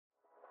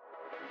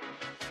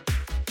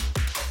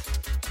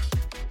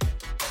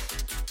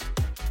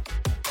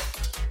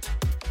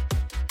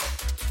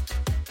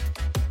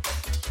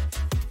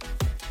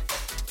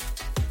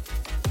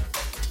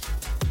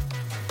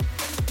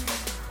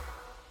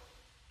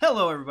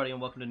Hello, everybody, and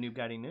welcome to Noob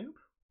Guiding Noob.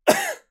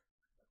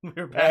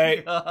 We're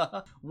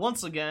back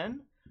once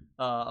again,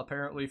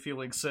 apparently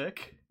feeling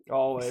sick.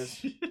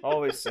 Always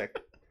sick.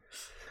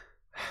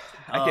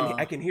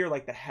 I can hear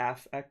like the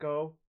half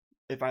echo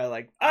if I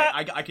like.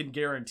 I can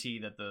guarantee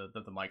that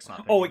the mic's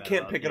not. It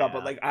can't pick it up,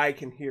 but like I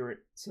can hear it.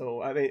 So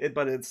I mean,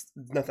 but it's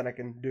nothing I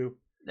can do.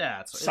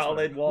 Yeah, it's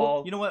solid wall.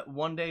 Well, you know what?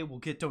 One day we'll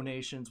get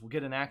donations. We'll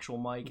get an actual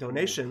mic.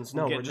 Donations?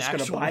 No, we're just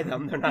gonna buy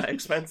them. They're not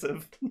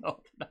expensive. No,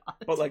 they're not.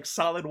 But like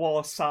solid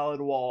wall,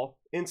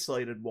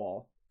 insulated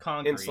wall.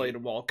 Concrete.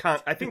 Insulated wall.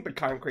 I think the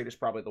concrete is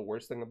probably the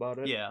worst thing about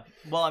it. Yeah.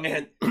 Well, I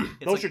mean,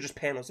 those are just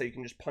panels that you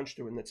can just punch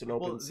through, and it's an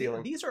open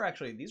ceiling. These are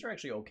actually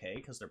okay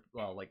because they're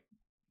like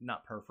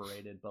not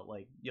perforated, but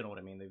like you know what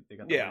I mean. They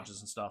got the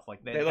ridges and stuff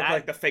like that. They look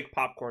like the fake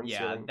popcorn. Yeah,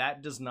 ceiling.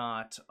 that does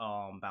not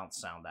bounce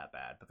sound that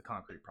bad, but the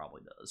concrete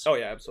probably does. Oh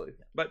yeah, absolutely.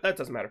 But that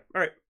doesn't matter.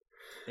 All right.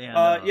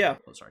 And, yeah.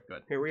 Oh, sorry.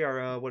 Good. Here we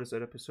are. What is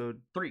it? Episode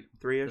 3.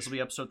 3-ish. This will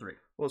be episode 3.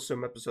 We'll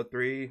assume episode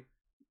 3.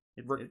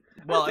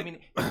 I mean,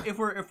 if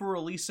we're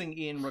releasing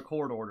in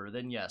record order,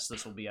 then yes,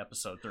 this will be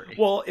episode 3.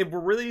 Well, if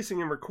we're releasing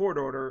in record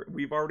order,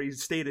 we've already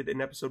stated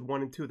in episode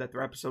 1 and 2 that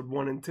they're episode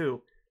 1 and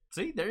 2.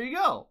 See, there you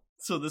go.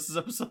 So this is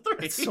episode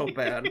 3. It's so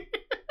bad.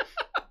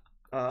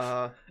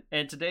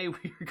 And today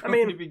we're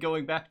going to be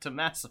going back to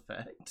Mass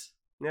Effect.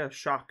 Yeah,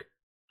 shock.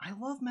 I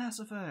love Mass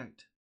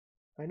Effect.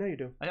 I know you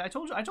do. I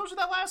told you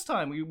that last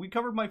time. We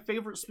covered my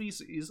favorite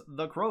species,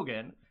 the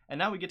Krogan, and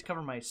now we get to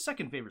cover my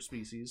second favorite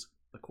species,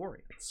 the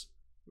Quarians.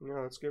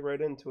 No, let's get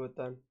right into it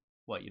then.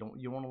 What,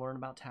 you want to learn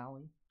about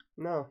Tally?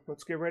 No,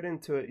 let's get right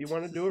into it. You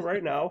want to do it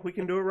right now? We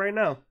can do it right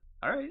now.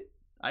 All right.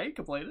 I ain't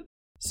complaining.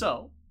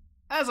 So,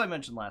 as I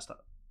mentioned last time,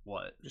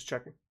 what? Just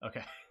checking.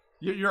 Okay.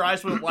 Your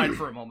eyes went wide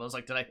for a moment. I was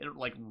like, did I hit it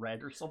like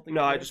red or something?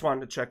 No, I just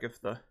wanted to check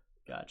if the...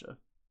 Gotcha.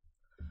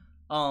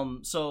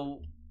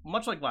 So,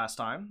 much like last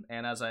time,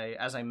 and as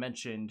I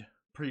mentioned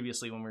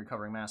previously when we were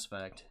covering Mass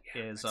Effect,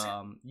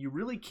 you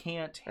really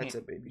can't... That's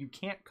it, baby. You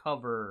can't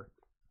cover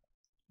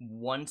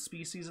one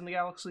species in the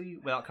galaxy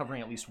without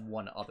covering at least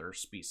one other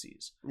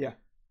species. Yeah.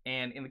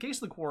 And in the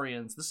case of the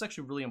Quarians, this is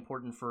actually really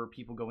important for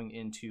people going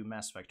into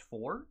Mass Effect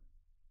 4,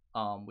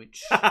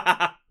 which...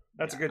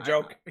 That's a good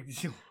joke.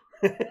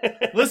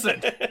 Listen,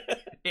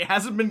 it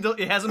hasn't been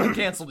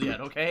canceled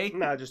yet, okay?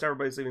 Nah, just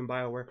everybody's leaving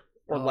BioWare.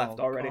 Or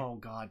left already. Oh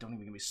god, don't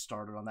even get me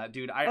started on that,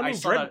 dude. I mean,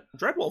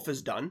 Dreadwolf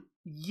is done.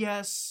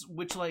 Yes,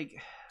 which like...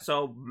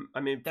 So, I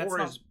mean,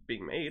 4 is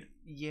being made.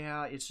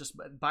 Yeah, it's just...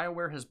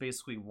 BioWare has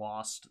basically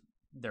lost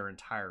their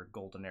entire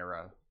Golden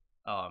Era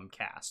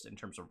cast in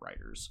terms of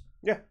writers.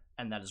 Yeah.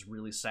 And that is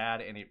really sad,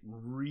 and it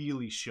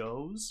really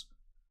shows.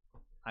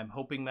 I'm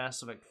hoping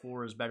Mass Effect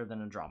 4 is better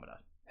than Andromeda.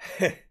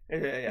 Yeah.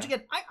 Which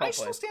again, I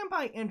still stand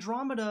by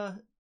Andromeda.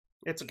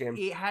 It's a game.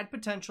 It had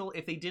potential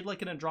if they did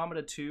like an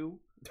Andromeda 2,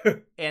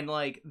 and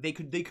like they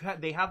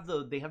have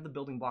the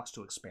building blocks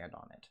to expand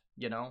on it,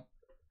 you know,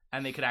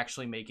 and they could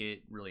actually make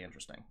it really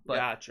interesting. But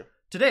gotcha.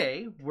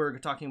 Today we're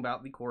talking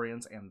about the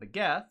Quarians and the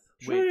Geth,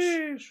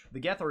 which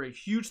the Geth are a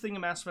huge thing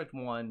in Mass Effect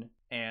 1,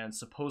 and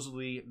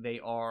supposedly they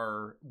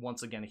are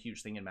once again a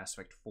huge thing in Mass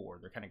Effect 4.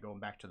 They're kind of going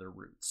back to their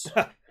roots.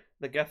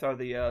 The Geth are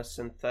the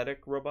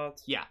synthetic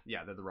robots? Yeah,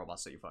 they're the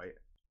robots that you fight.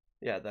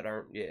 Yeah, that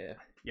aren't, yeah.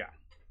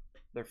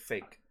 They're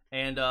fake.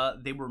 And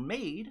they were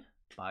made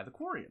by the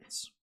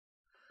Quarians.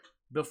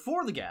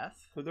 Before the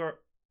Geth...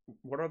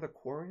 What are the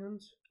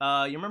Quarians?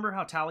 You remember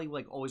how Tally,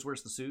 like, always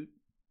wears the suit?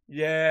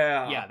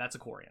 Yeah. Yeah, that's a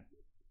Quarian.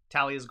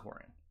 Tally is a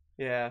Quarian.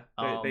 Yeah,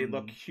 they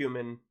look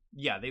human.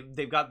 Yeah,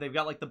 they've got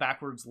like the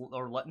backwards,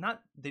 or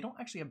not, they don't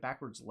actually have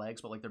backwards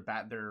legs, but like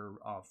their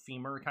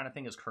femur kind of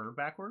thing is curved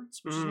backwards,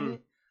 which is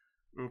neat.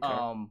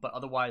 Okay. But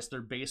otherwise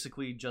they're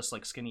basically just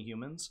like skinny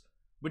humans,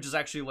 which is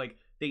actually like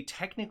they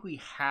technically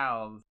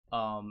have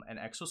an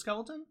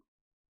exoskeleton.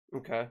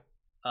 Okay.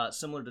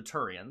 Similar to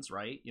Turians,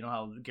 right? You know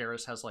how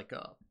Garrus has like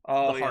the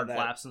hard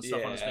flaps and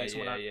stuff on his face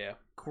and whatnot. Yeah.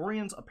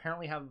 Quarians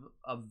apparently have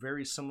a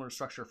very similar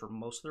structure for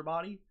most of their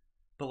body,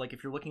 but like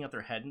if you're looking at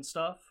their head and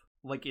stuff,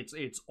 like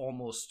it's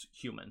almost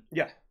human.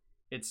 Yeah.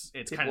 It's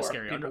kind of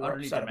scary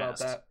underneath their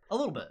masks. A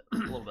little bit.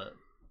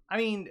 I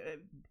mean,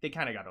 they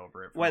kind of got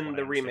over it. When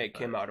the remake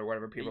came out or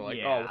whatever, people were like,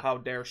 oh, how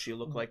dare she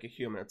look like a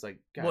human? It's like,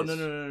 guys. Well,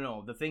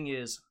 no. The thing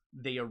is,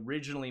 they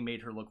originally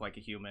made her look like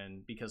a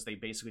human because they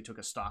basically took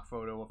a stock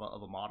photo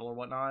of a model or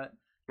whatnot.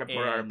 And put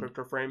her on a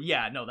picture frame?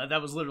 Yeah, no, that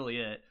was literally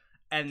it.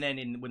 And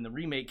then when the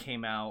remake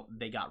came out,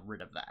 they got rid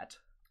of that.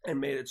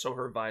 And made it so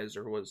her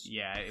visor was...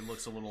 Yeah, it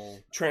looks a little...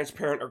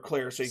 transparent or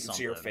clear so you can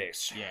see her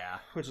face. Yeah.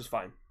 Which is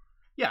fine.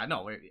 Yeah,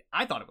 no,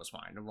 I thought it was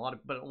fine.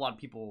 But a lot of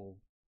people...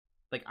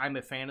 Like, I'm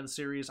a fan of the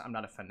series. I'm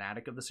not a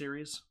fanatic of the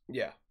series.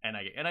 Yeah. And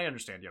I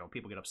understand,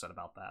 people get upset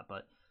about that,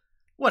 but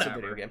whatever. It's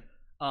a video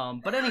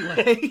game. But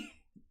anyway,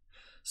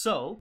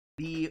 so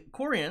the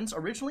Quarians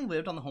originally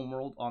lived on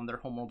their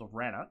homeworld of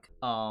Rannoch.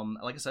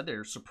 Like I said,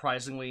 they're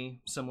surprisingly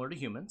similar to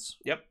humans.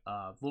 Yep.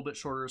 A little bit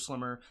shorter,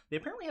 slimmer. They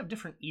apparently have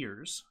different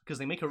ears because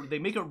they make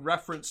a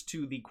reference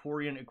to the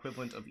Quarian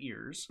equivalent of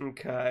ears.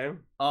 Okay.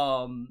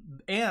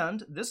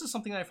 And this is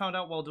something I found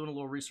out while doing a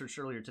little research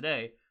earlier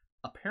today.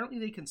 apparently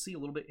they can see a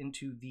little bit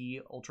into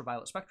the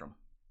ultraviolet spectrum,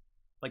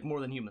 like more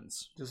than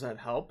humans. Does that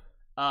help?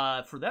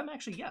 For them,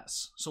 actually,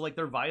 yes. So, like,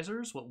 their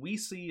visors, what we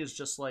see is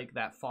just, like,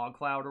 that fog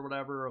cloud or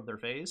whatever of their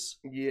face.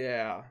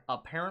 Yeah.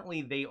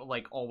 Apparently, they,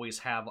 like, always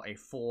have a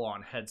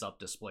full-on heads-up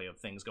display of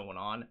things going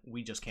on.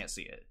 We just can't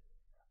see it.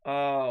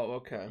 Oh,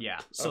 okay. Yeah.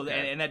 So,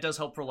 okay. And that does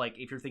help for, like,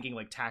 if you're thinking,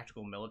 like,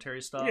 tactical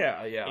military stuff.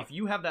 Yeah, yeah. If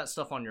you have that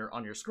stuff on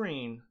your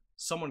screen,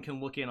 someone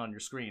can look in on your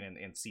screen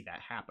and see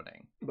that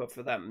happening. But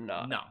for them,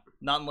 not. No.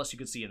 Not unless you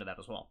could see into that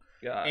as well.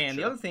 Gotcha. And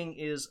the other thing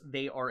is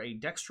they are a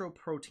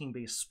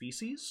dextroprotein-based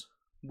species,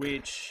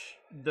 which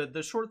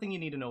the short thing you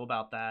need to know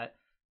about that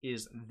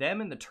is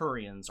them and the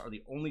Turians are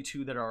the only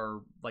two that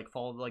are like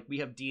follow, like we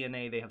have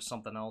DNA, they have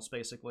something else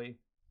basically,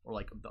 or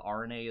like the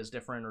RNA is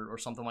different or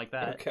something like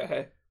that.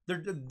 Okay.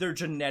 They're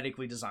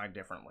genetically designed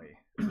differently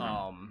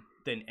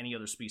than any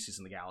other species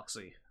in the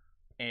galaxy,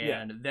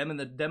 and them and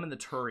the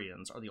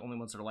Turians are the only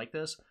ones that are like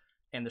this.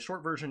 And the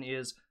short version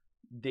is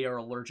they are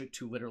allergic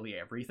to literally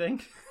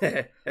everything.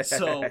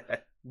 So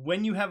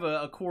when you have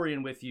a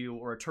Quarian with you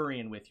or a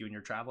Turian with you and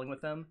you're traveling with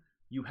them,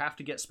 you have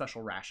to get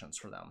special rations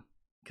for them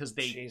because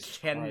they Jesus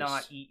cannot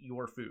Christ. eat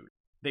your food.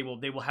 They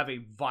will have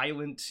a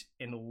violent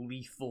and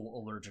lethal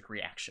allergic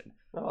reaction.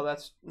 Oh,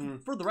 that's...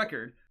 For the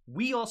record,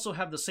 we also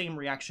have the same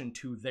reaction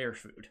to their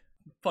food.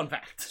 Fun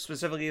fact.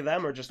 Specifically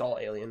them or just all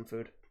alien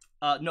food?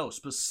 No,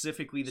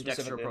 specifically the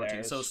dextroprotein.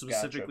 theirs. So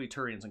specifically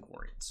Turians and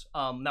Quarians.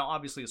 Now,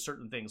 obviously,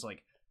 certain things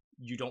like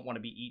you don't want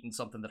to be eating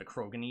something that a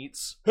Krogan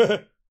eats.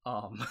 But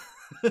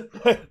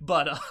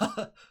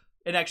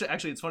and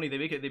actually, it's funny. They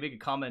make a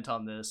comment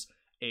on this.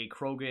 A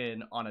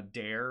Krogan on a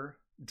dare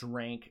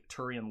drank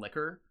Turian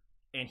liquor,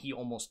 and he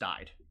almost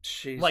died.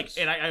 Jesus. Like,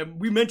 and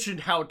we mentioned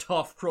how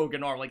tough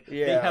Krogan are. Like,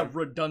 they have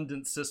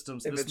redundant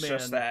systems. If this it's man,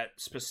 just that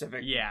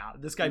specific... Yeah,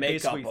 this guy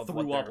basically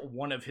threw up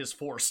one of his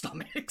 4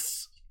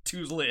 stomachs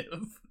to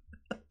live.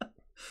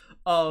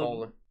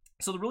 So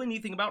the really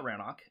neat thing about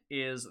Rannoch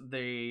is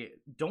they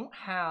don't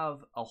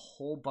have a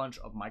whole bunch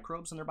of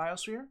microbes in their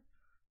biosphere,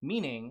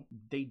 meaning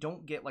they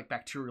don't get like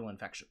bacterial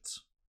infections.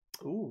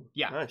 Ooh,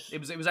 yeah, nice. It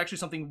was actually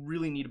something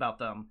really neat about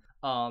them.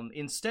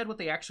 Instead, what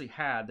they actually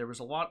had, there was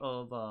a lot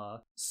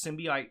of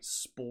symbiote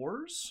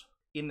spores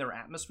in their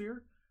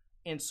atmosphere,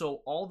 and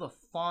so all the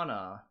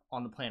fauna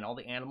on the planet, all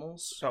the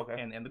animals,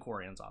 and the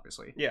Quarians,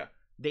 obviously,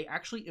 they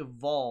actually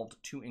evolved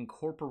to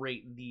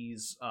incorporate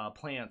these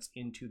plants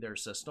into their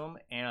system,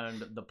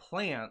 and the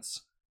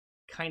plants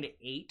kind of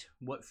ate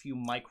what few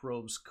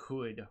microbes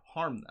could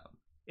harm them.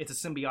 It's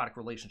a symbiotic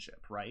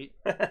relationship, right?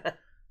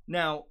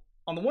 Now,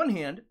 on the one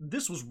hand,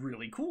 this was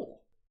really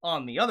cool.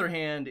 On the other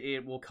hand,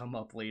 it will come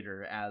up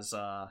later as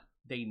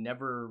they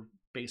never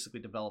basically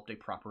developed a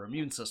proper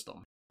immune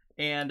system.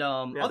 And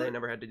they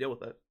never had to deal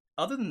with it.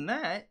 Other than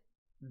that,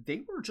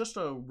 they were just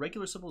a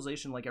regular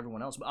civilization like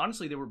everyone else. But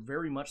honestly, they were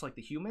very much like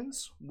the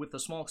humans, with the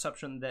small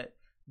exception that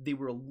they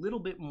were a little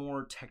bit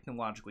more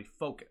technologically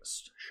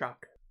focused.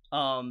 Shock.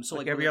 So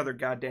like every other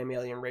goddamn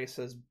alien race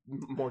is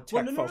more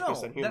tech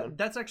focused than human.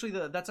 That's actually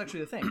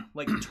the thing.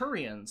 Like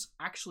Turians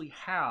actually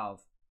have,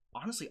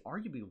 honestly,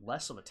 arguably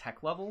less of a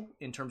tech level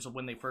in terms of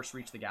when they first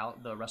reached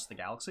the rest of the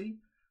galaxy.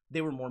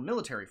 They were more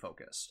military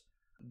focused.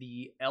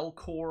 The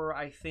L-Core,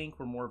 I think,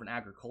 were more of an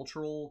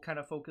agricultural kind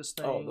of focused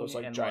thing. Oh, those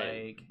like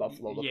giant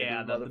buffalo looking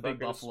the big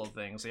buffalo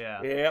things,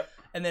 yeah. Yep.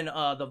 And then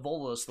the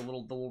Volus, the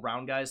little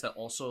round guys that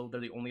also,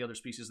 they're the only other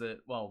species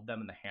that, well,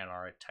 them and the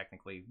Hanar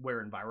technically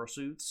wear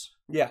envirosuits.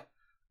 Yeah.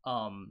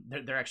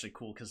 They're actually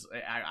cool because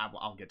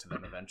I'll get to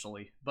them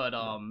eventually. But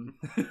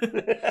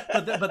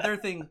but their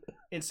thing,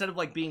 instead of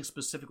like being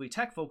specifically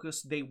tech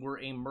focused, they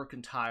were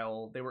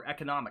they were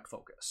economic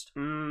focused,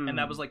 and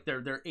that was like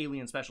their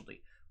alien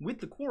specialty. With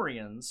the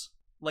Quarians,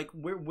 like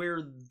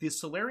where the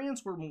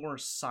Solarians were more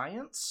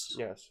science,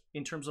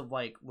 in terms of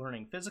like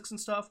learning physics and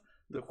stuff,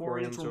 the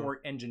Quarians were more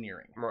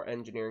engineering,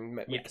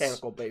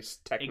 mechanical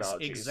based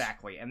technologies.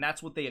 Exactly, and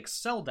that's what they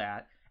excelled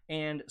at.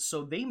 And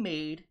so they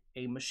made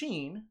a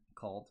machine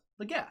called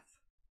the Geth.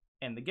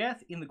 And the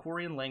Geth in the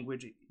Quarian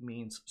language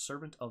means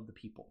servant of the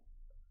people.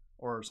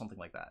 Or something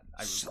like that.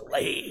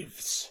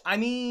 Slaves! I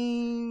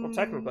mean... Well,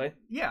 technically.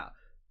 Yeah,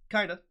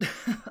 kind of.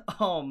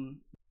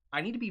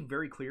 I need to be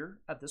very clear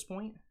at this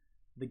point.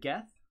 The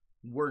Geth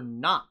were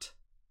not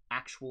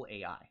actual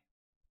AI.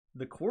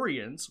 The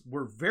Quarians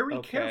were very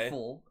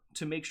careful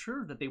to make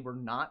sure that they were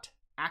not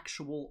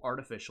actual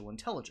artificial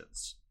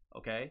intelligence.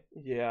 Okay?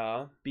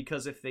 Yeah.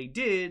 Because if they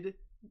did,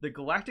 the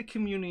galactic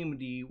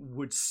community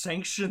would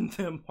sanction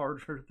them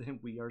harder than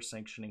we are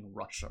sanctioning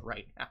Russia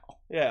right now.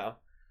 Yeah.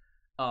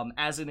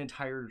 As an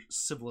entire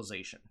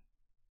civilization.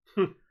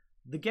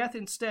 The Geth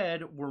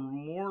instead were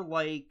more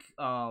like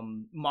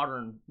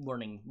modern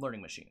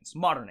learning machines,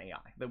 modern AI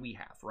that we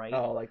have, right?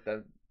 Oh, like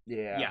the...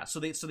 Yeah. Yeah, so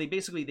they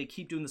basically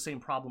keep doing the same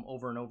problem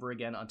over and over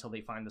again until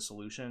they find the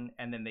solution,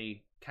 and then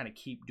they kind of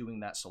keep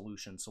doing that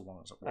solution so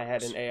long as it works. I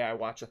had an AI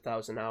watch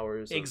 1,000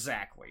 hours.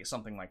 Exactly,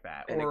 something like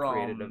that. And it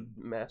created a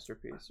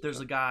masterpiece.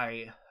 There's a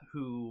guy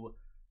who,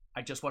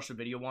 I just watched a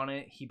video on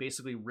it. He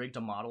basically rigged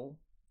a model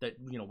that,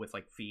 with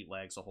like feet,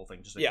 legs, the whole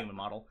thing, just a human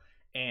model,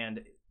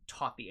 and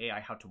taught the AI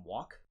how to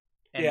walk.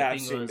 And Yeah, the I've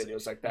thing seen was,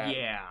 videos like that.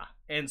 Yeah.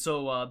 And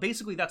so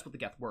basically that's what the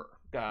Geth were.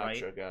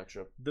 Gotcha, right?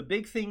 gotcha. The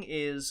big thing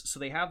is, so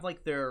they have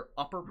like their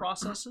upper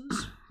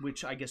processes,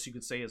 which I guess you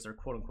could say is their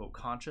quote unquote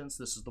conscience.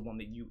 This is the one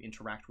that you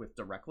interact with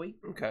directly.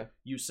 Okay.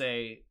 You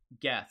say,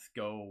 Geth,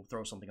 go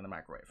throw something in the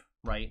microwave,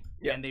 right?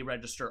 Yeah. And they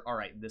register, all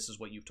right, this is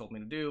what you've told me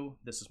to do.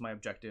 This is my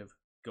objective.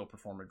 Go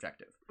perform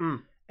objective.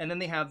 And then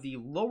they have the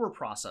lower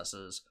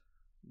processes,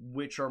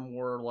 which are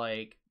more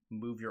like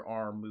move your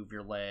arm, move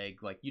your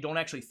leg. Like, you don't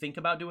actually think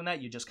about doing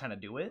that. You just kind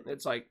of do it.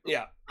 It's like,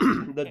 yeah,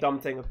 the dumb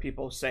thing of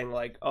people saying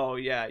like, oh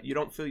yeah, you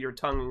don't feel your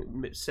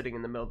tongue sitting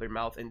in the middle of your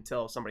mouth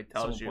until somebody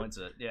tells Someone points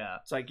it. Yeah.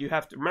 It's like, you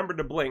have to remember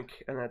to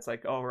blink. And that's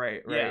like, oh,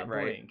 right.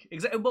 Blink.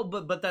 Exactly.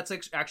 But that's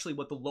actually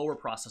what the lower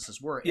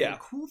processes were. And Yeah. the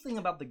cool thing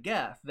about the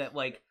Geth that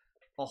like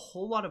a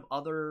whole lot of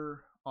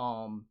other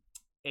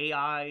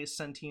AI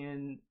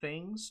sentient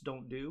things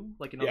don't do,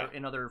 like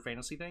in other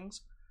fantasy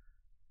things,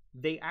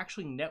 they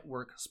actually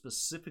network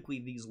specifically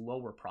these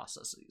lower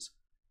processes.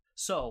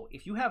 So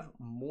if you have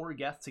more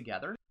Geth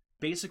together,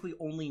 basically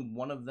only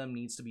one of them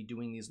needs to be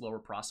doing these lower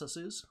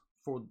processes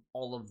for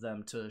all of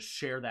them to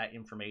share that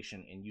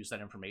information and use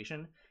that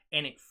information,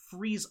 and it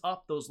frees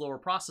up those lower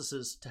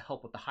processes to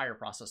help with the higher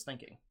process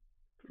thinking.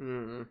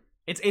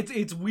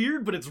 It's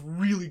weird, but it's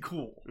really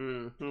cool.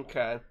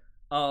 Okay.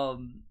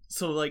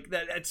 So like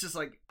that, it's just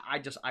like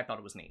I thought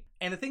it was neat.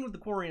 And the thing with the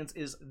Quarians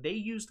is they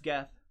used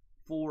Geth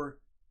for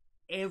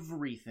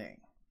everything.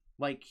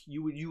 Like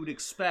you would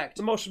expect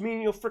the most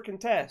menial freaking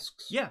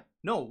tasks. Yeah,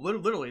 no,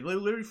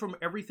 literally from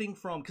everything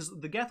from, because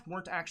the Geth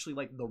weren't actually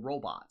like the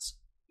robots.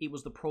 It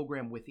was the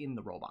program within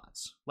the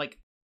robots. Like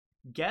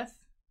Geth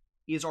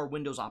is our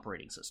Windows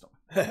operating system.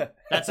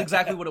 That's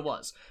exactly what it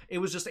was. It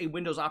was just a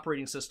Windows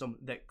operating system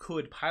that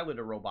could pilot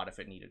a robot if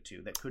it needed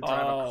to, that could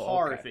drive a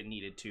car if it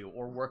needed to,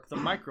 or work the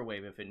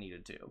microwave if it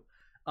needed to.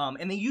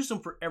 And they used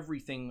them for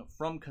everything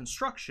from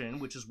construction,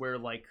 which is where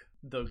like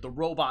the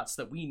robots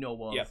that we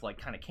know of like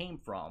kind of came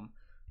from,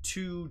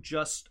 to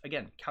just,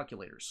 again,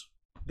 calculators.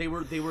 They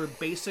were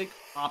basic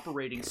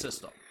operating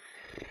system.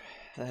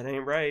 That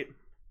ain't right.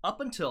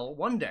 Up until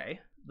one day,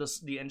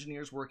 the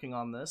engineers working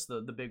on this,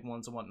 the big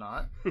ones and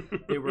whatnot,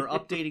 they were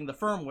updating the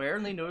firmware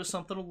and they noticed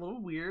something a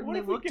little weird and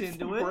they looked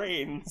into it.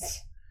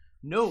 Brains?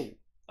 No.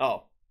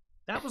 Oh.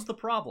 That was the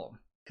problem.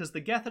 Because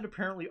the Geth had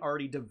apparently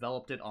already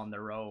developed it on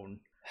their own.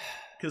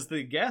 Because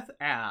the Geth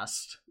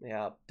asked,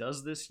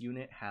 does this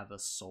unit have a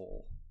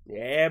soul?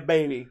 Yeah,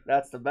 baby.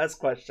 That's the best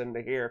question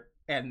to hear.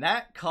 And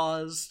that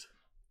caused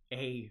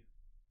a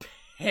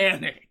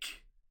panic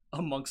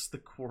amongst the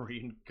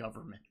Quarian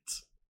government.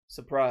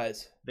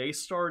 Surprise. They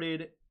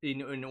started,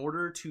 in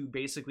order to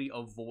basically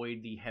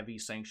avoid the heavy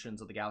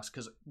sanctions of the galaxy,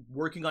 because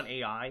working on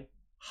AI,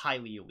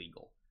 highly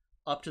illegal.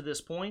 Up to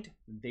this point,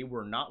 they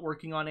were not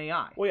working on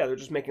AI. Well, yeah, they're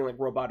just making like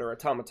robot or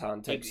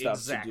automaton type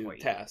stuff to do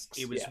tasks.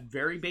 It was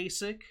very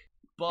basic,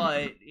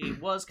 but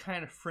it was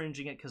kind of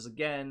fringing it because,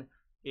 again,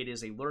 it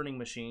is a learning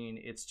machine.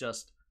 It's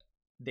just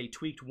they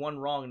tweaked one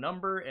wrong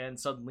number and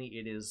suddenly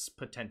it is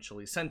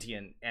potentially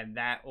sentient, and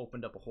that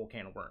opened up a whole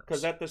can of worms.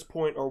 Because at this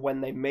point, or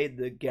when they made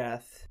the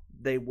Geth,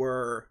 they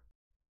were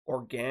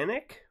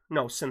organic?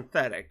 No,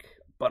 synthetic,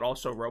 but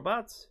also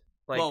robots?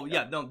 Like, well,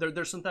 yeah, no,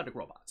 they're synthetic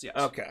robots, yes.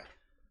 Okay.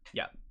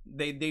 Yeah,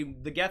 the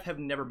Geth have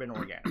never been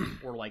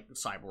organic or like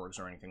cyborgs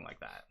or anything like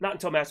that. Not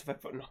until Mass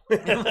Effect 4. No.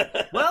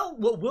 well,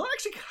 we'll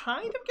actually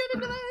kind of get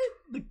into that.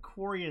 The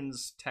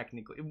Quarians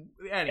technically,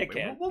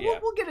 anyway,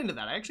 we'll get into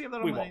that. I actually have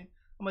that on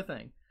my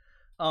thing.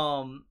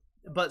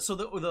 But so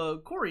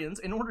the Quarians,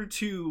 in order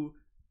to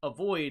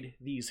avoid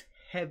these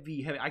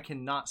heavy, I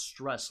cannot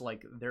stress,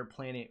 like, their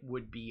planet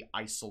would be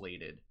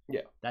isolated.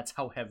 Yeah, that's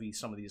how heavy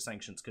some of these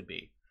sanctions could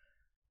be.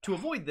 To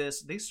avoid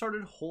this, they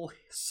started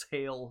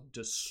wholesale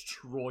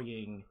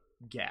destroying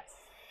Geth.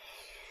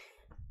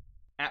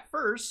 At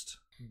first,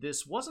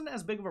 this wasn't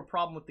as big of a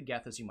problem with the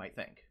Geth as you might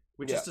think.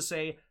 Which is to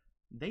say,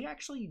 they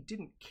actually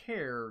didn't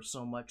care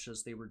so much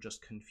as they were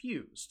just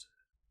confused.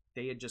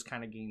 They had just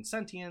kind of gained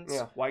sentience.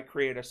 Yeah, why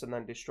create us and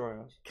then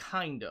destroy us?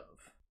 Kind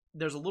of.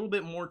 There's a little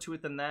bit more to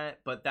it than that,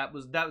 but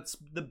that's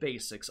the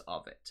basics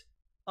of it.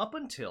 Up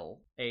until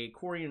a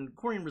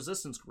Quarian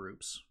resistance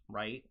groups,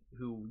 right,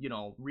 who,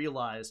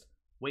 realized,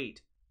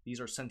 wait,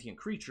 these are sentient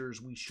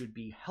creatures, we should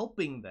be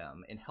helping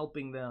them and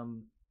helping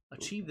them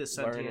achieve this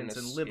sentience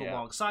and live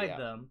alongside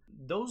them.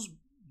 Those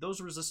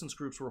resistance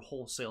groups were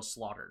wholesale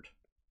slaughtered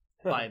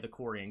by the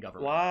Quarian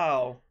government.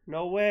 Wow,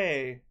 no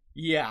way.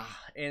 Yeah,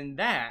 and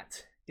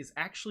that is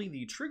actually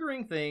the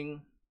triggering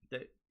thing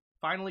that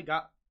finally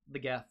got the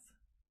Geth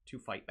to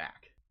fight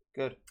back.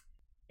 Good.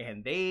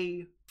 And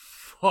they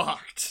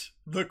fucked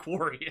the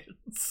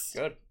Quarians.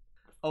 Good.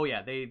 Oh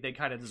yeah, they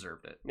kind of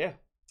deserved it. Yeah.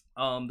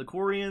 The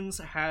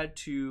Quarians had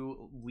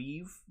to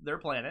leave their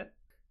planet,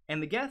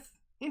 and the Geth,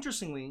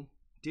 interestingly,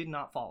 did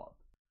not follow.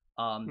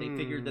 They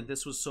figured that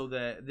this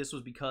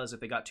was because if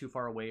they got too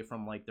far away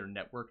from like their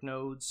network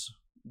nodes,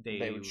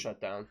 they would shut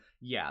down.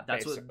 Yeah,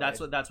 that's what they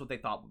thought. That's what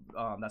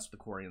the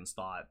Quarians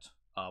thought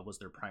was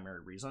their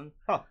primary reason.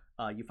 Huh.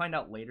 You find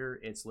out later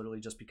it's literally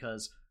just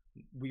because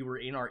we were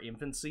in our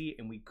infancy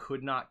and we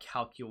could not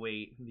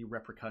calculate the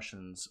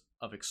repercussions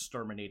of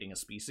exterminating a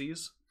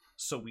species,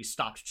 so we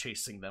stopped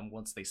chasing them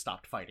once they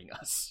stopped fighting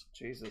us.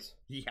 Jesus.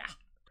 Yeah.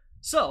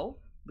 So,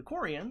 the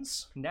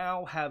Quarians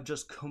now have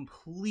just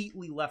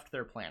completely left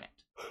their planet.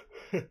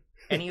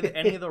 Any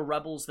of the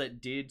rebels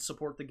that did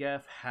support the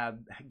Geth have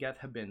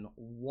been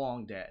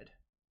long dead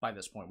by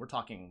this point. We're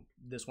talking,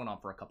 this went on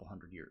for a couple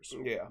hundred years.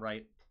 Yeah.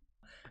 Right?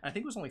 I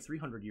think it was only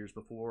 300 years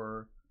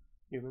before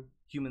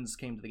humans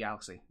came to the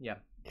galaxy. Yeah.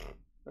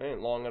 That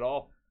ain't long at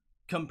all.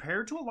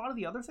 Compared to a lot of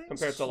the other things?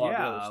 Compared to a lot of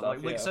the other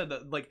stuff, like I said,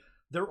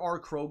 there are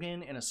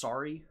Krogan and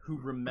Asari who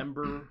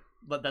remember,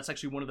 but that's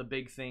actually one of the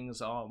big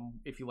things,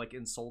 if you, like,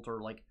 insult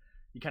or, like,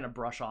 you kind of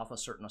brush off a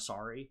certain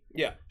Asari.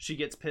 Yeah. She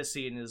gets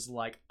pissy and is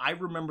like, I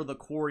remember the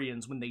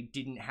Quarians when they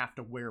didn't have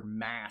to wear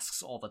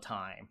masks all the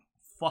time.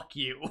 Fuck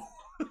you.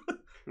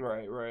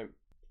 Right.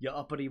 You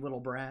uppity little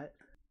brat.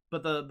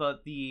 But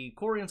the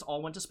Quarians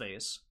all went to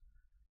space,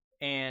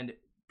 and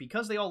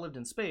because they all lived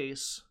in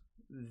space,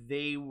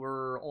 they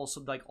were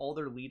also, like, all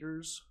their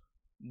leaders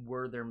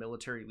were their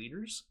military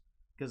leaders.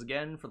 Because,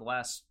 again, for the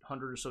last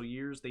 100 or so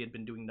years, they had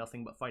been doing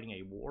nothing but fighting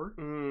a war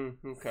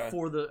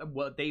for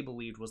what they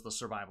believed was the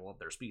survival of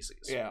their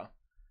species. Yeah.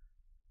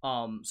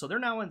 So they're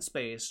now in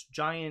space,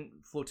 giant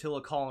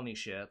flotilla colony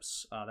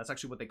ships. That's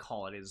actually what they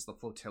call it, is the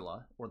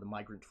flotilla, or the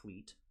migrant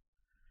fleet.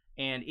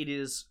 And it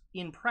is,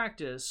 in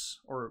practice,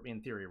 or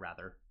in theory,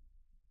 rather,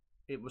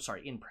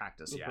 in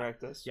practice, yeah. In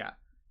practice? Yeah.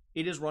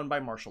 It is run by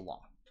martial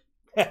law.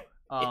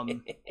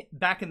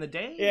 Back in the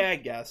day, yeah, I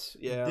guess,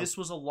 yeah, this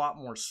was a lot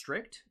more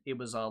strict. It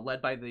was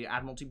led by the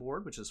Admiralty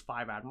Board, which is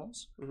 5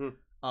 admirals.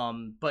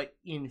 But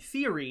in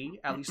theory,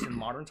 at least in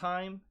modern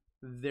time,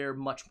 they're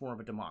much more of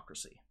a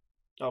democracy.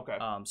 Okay.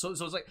 So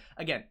it's like,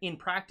 again, in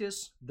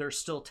practice, they're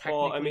still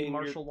technically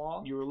martial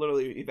law. You were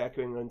literally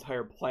evacuating an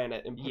entire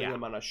planet and putting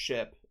them on a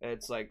ship.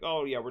 It's like,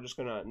 oh yeah, we're just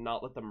gonna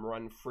not let them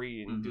run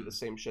free and do the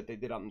same shit they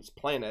did on this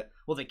planet.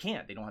 Well, they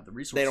can't. They don't have the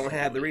resources. They don't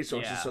have the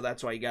resources, so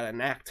that's why you gotta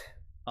enact.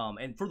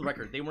 And for the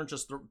record, they weren't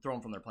just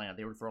thrown from their planet;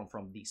 they were thrown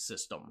from the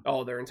system.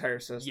 Oh, their entire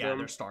system. Yeah,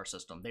 their star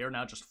system. They are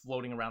now just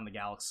floating around the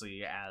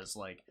galaxy as,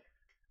 like,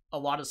 a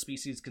lot of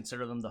species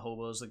consider them the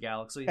hobos of the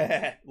galaxy,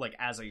 like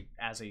as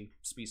a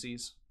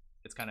species.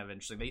 It's kind of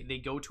interesting. They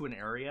go to an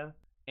area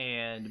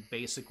and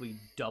basically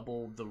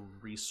double the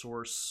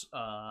resource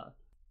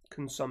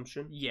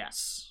consumption.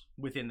 Yes,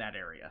 within that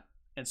area.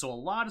 And so a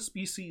lot of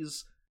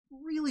species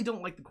really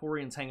don't like the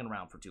Quarians hanging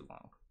around for too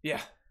long.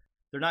 Yeah.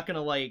 They're not going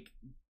to, like,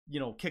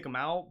 kick them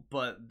out,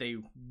 but they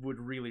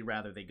would really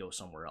rather they go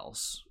somewhere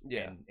else.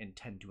 Yeah. And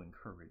tend to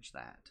encourage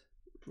that.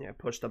 Yeah,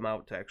 push them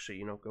out to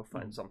actually, go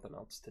find something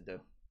else to do.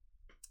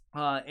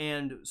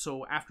 And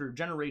so after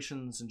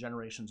generations and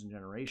generations and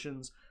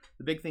generations,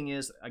 the big thing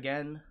is,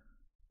 again,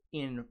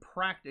 in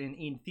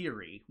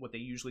theory, what they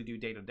usually do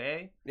day to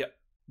day,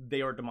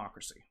 they are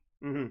democracy.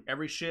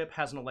 Every ship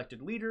has an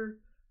elected leader.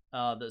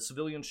 The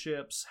civilian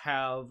ships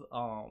have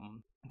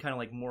kind of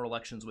like more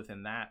elections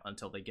within that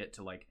until they get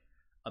to, like,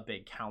 a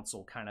big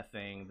council kind of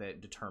thing that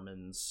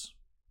determines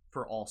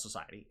for all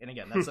society. And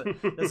again, that's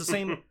the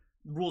same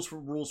rules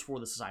for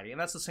the society, and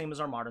that's the same as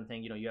our modern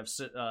thing. You have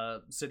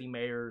city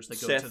mayors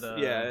that go to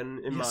the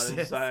in modern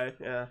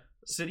society,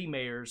 city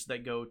mayors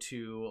that go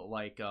to,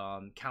 like,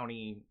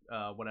 county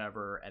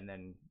whatever, and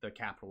then the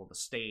capital of the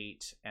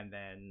state, and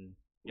then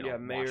mayor,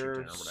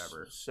 Washington or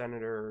whatever,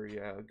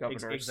 senator,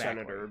 governor,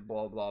 senator,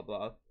 blah blah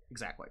blah.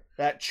 Exactly.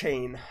 That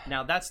chain.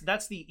 Now that's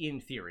the in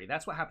theory.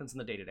 That's what happens in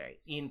the day-to-day.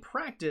 In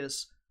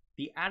practice,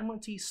 the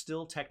Admiralty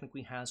still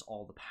technically has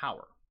all the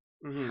power.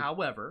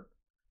 However,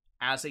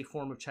 as a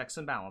form of checks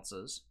and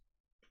balances,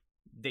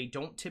 they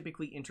don't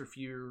typically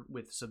interfere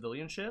with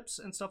civilian ships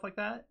and stuff like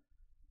that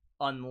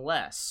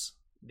unless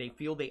they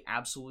feel they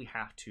absolutely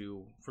have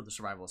to for the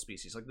survival of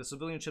species. Like, the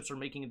civilian ships are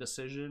making a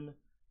decision,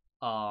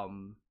 or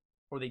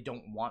they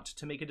don't want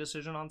to make a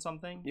decision on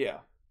something. Yeah.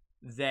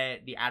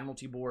 That the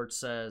Admiralty Board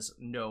says,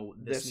 no,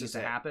 this needs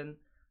to happen.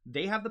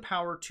 They have the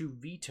power to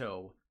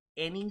veto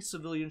any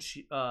civilian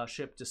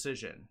ship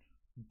decision.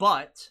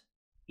 But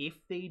if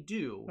they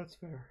do, that's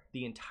fair,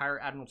 the entire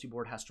Admiralty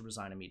Board has to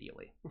resign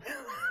immediately.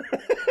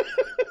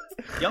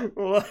 Yep.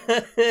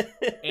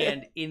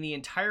 And in the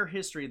entire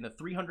history, in the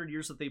 300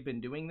 years that they've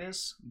been doing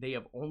this, they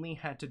have only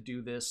had to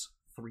do this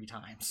 3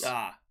 times.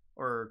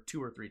 Or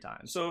 2 or 3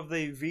 times. So if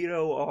they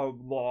veto a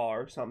law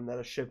or something that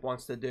a ship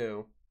wants to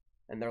do,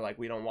 and they're like,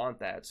 we don't want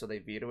that, so they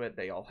veto it,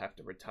 they all have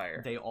to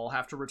retire. They all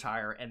have to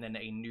retire, and then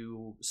a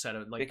new set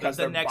of, like, because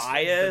the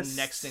biased,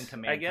 next in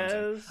command, I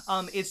guess.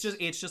 Comes in.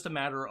 It's just a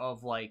matter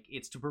of, like,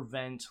 it's to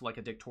prevent, like,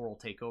 a dictatorial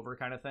takeover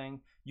kind of thing.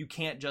 You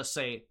can't just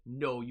say,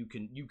 no, you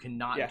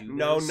cannot do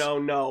this.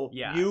 No.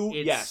 Yeah.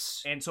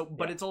 Yes. And so,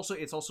 but it's also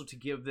to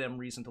give them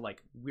reason to,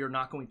 like, we're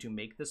not going to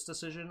make this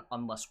decision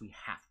unless we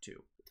have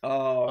to.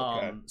 Oh,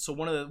 okay. So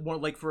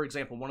for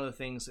example, one of the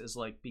things is,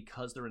 like,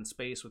 because they're in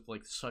space with,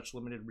 like, such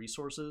limited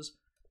resources,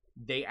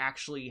 they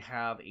actually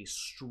have a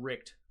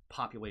strict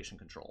population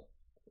control.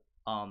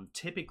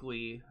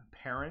 Typically,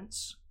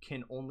 parents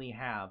can only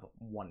have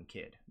 1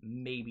 kid,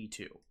 maybe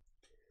 2.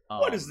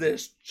 What is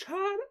this,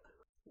 China?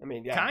 I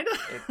mean, yeah, kind of.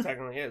 It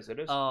technically is. It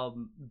is.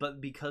 But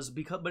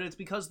it's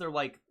because they're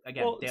like,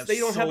 again, well, they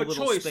don't so have a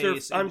little choice.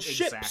 space. They're on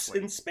ships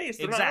in space.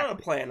 They're not on a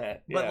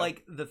planet. But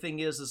like the thing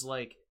is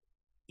like,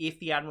 if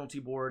the Admiralty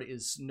Board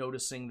is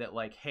noticing that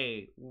like,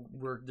 hey,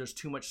 there's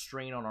too much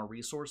strain on our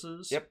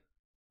resources. Yep.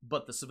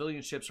 But the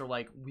civilian ships are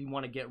like, we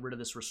want to get rid of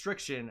this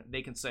restriction.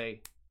 They can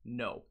say,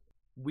 no,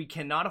 we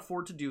cannot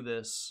afford to do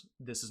this.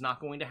 This is not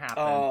going to happen.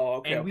 Oh,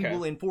 okay. And we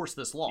will enforce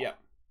this law. Yeah.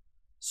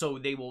 So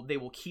they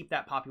will keep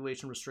that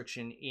population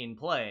restriction in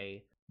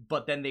play,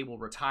 but then they will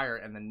retire,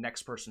 and the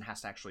next person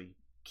has to actually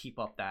keep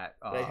up that.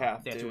 They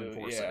have to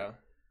enforce it.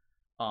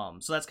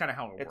 So that's kind of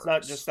how it works. It's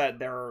not just that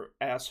they're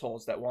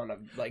assholes that want to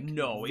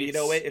veto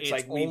it. It's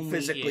like we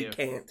physically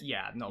can't.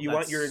 Yeah, no. You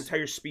want your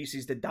entire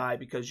species to die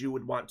because you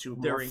would want to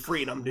more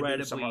freedom to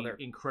do some other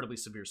incredibly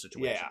severe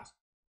situations. Yeah.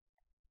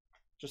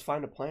 Just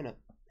find a planet.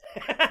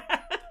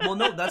 Well,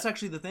 no, that's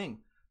actually the thing.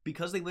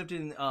 Because they lived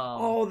in...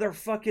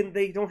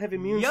 they don't have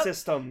immune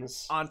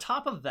systems. On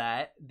top of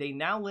that, they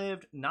now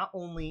lived not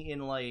only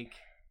in, like,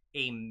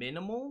 a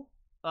minimal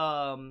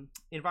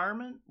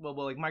environment,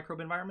 like microbe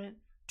environment,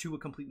 to a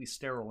completely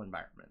sterile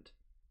environment.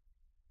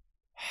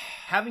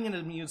 Having an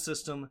immune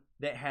system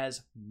that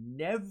has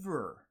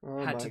never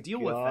had to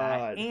deal with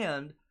that,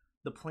 and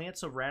the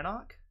plants of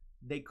Rannoch,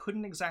 they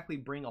couldn't exactly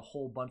bring a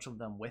whole bunch of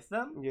them with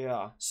them.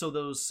 Yeah. So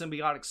those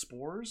symbiotic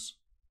spores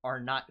are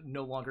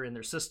no longer in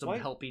their system to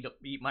help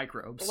eat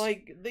microbes.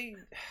 Like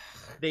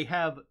they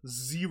have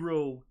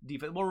zero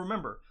defense. Well,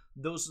 remember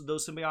those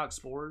symbiotic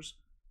spores.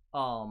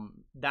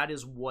 That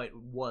is what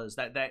was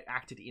that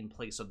acted in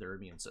place of their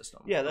immune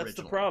system. Yeah, that's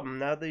originally the problem.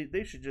 Now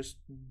they should just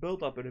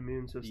build up an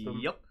immune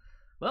system. Yep.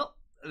 Well,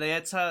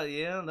 that's how.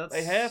 Yeah, that's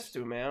they have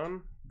to,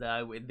 man.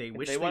 They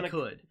wish they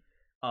could.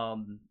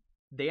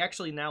 They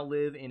actually now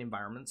live in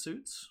environment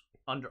suits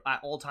at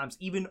all times,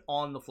 even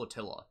on the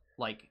flotilla,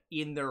 like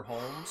in their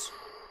homes.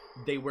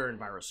 They wear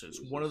enviro suits.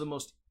 Jesus. One of the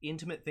most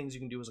intimate things you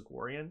can do as a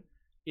Quarian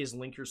is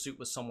link your suit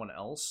with someone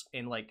else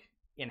and like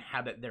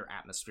inhabit their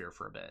atmosphere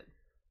for a bit.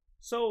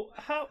 So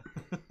how?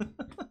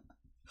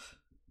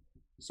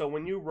 So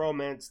when you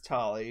romance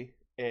Tali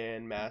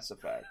in Mass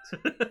Effect,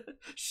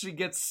 she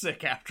gets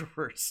sick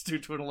afterwards due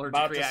to an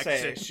allergic reaction.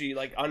 To say, she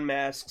like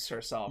unmasks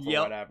herself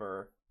or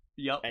whatever.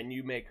 Yep. And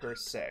you make her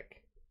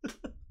sick.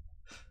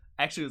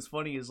 Actually, what's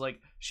funny is like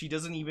she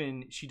doesn't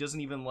even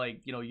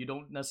like, you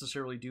don't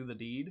necessarily do the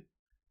deed.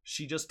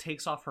 She just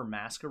takes off her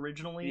mask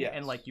originally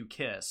and like you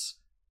kiss,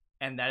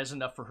 and that is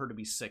enough for her to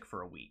be sick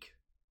for a week.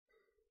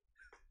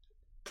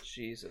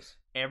 Jesus.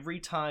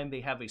 Every time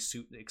they have a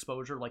suit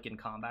exposure, like in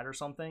combat or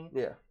something,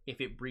 if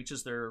it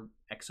breaches their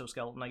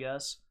exoskeleton, I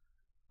guess,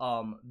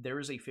 there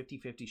is a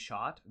 50-50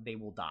 shot they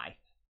will die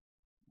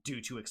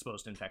due to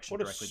exposed infection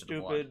directly to the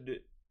blood.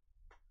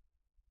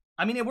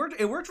 I mean, it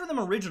worked for them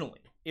originally.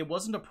 It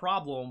wasn't a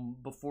problem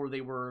before they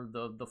were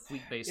the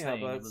fleet-based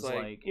thing. But it's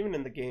like even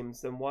in the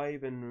games, then why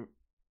even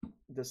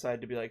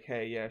decide to be like,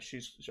 hey, yeah,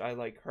 I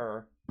like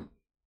her?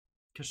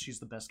 Because she's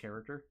the best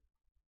character.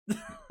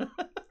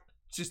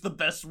 She's the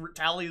best.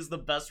 Tali is the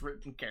best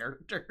written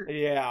character.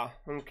 Yeah.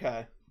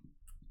 Okay.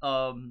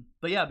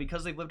 But yeah,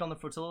 because they've lived on the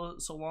flotilla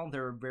so long,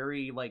 they're a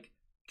very like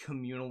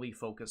communally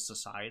focused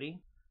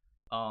society.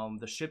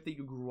 The ship that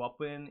you grew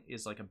up in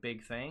is like a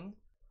big thing,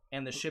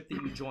 and the ship that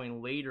you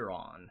join later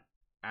on,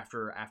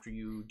 after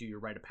you do your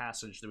rite of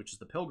passage, which is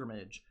the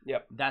pilgrimage.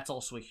 Yep. That's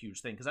also a huge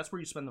thing because that's where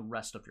you spend the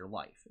rest of your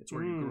life. It's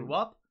where you grew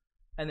up,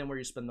 and then where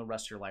you spend the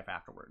rest of your life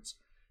afterwards.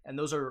 And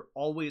those are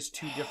always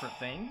two different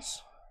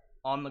things.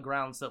 On the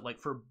grounds that, like,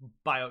 for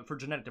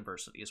genetic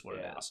diversity is what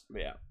it is.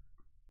 Yeah.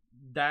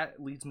 That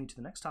leads me to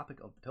the next topic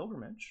of the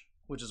pilgrimage,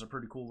 which is a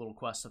pretty cool little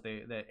quest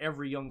that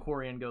every young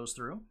Quarian goes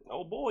through.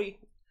 Oh boy!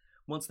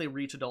 Once they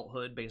reach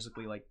adulthood,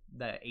 basically like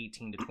that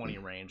 18 to 20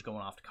 range, going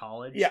off to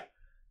college. Yeah.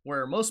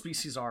 Where most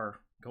species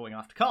are going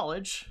off to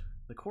college,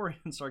 the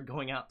Quarians are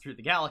going out through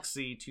the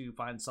galaxy to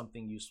find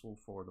something useful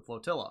for the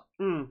flotilla.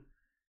 And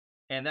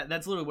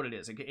that's literally what it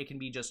is. It can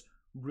be just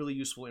really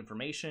useful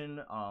information,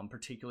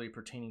 particularly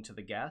pertaining to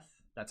the Geth.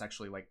 That's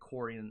actually like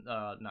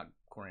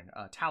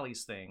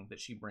Tali's thing that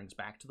she brings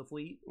back to the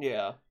fleet.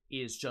 Yeah.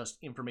 Is just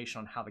information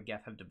on how the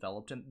Geth have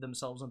developed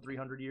themselves in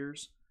 300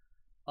 years.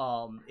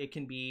 It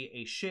can be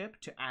a ship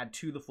to add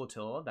to the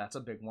flotilla. That's a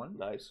big one.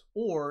 Nice.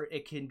 Or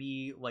it can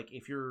be like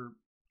if you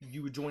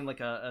would join like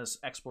a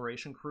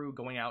exploration crew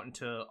going out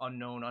into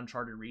unknown,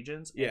 uncharted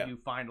regions, and you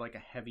find like a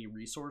heavy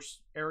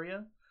resource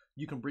area,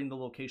 you can bring the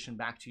location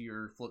back to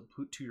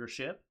your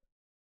ship,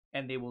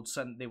 and they will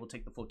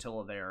take the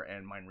flotilla there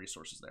and mine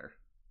resources there.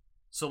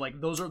 So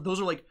like those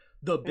are like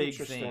the big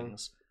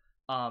things.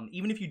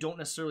 Even if you don't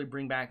necessarily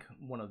bring back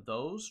one of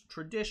those,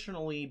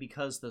 traditionally,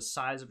 because the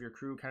size of your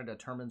crew kind of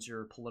determines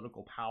your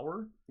political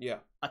power,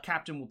 a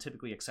captain will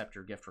typically accept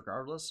your gift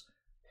regardless.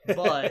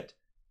 But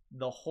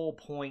the whole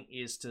point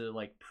is to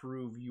like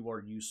prove you are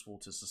useful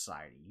to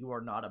society. You are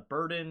not a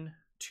burden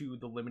to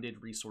the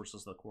limited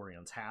resources the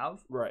Quarians have.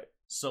 Right.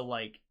 So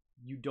like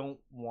you don't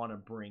want to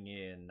bring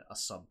in a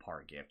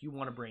subpar gift. You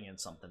want to bring in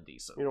something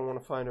decent. You don't want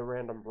to find a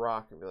random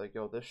rock and be like,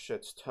 yo, this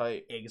shit's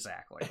tight.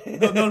 Exactly.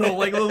 No,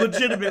 like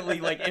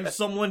legitimately, like if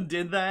someone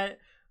did that,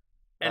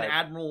 an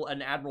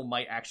admiral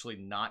might actually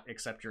not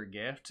accept your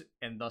gift,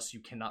 and thus you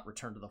cannot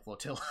return to the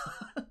flotilla.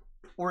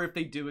 Or if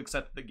they do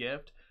accept the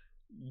gift,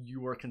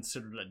 you are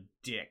considered a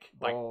dick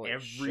by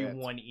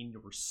everyone in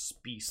your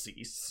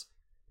species.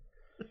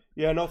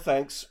 Yeah, no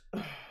thanks.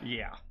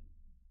 Yeah.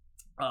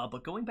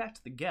 But going back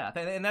to the Geth,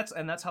 and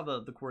that's how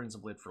the Quarians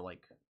have lived for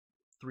like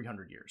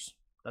 300 years.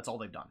 That's all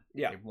they've done.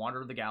 Yeah. They've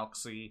wandered the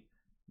galaxy.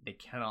 They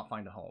cannot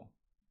find a home,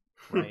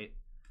 right?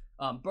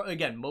 But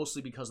again,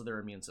 mostly because of their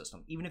immune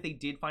system. Even if they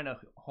did find a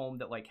home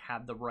that like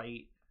had the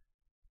right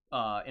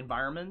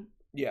environment,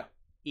 yeah,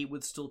 it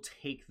would still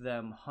take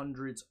them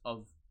hundreds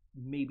of,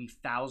 maybe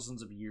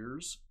thousands of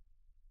years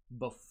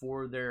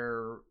before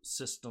their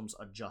systems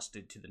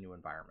adjusted to the new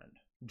environment.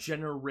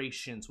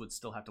 Generations would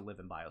still have to live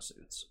in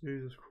biosuits.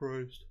 Jesus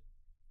Christ.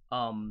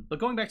 But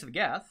going back to the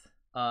Geth,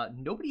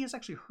 nobody has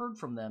actually heard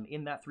from them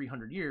in that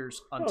 300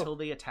 years until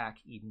they attack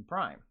Eden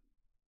Prime,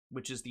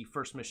 which is the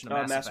first mission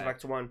of Mass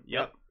Effect 1.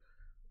 Yep.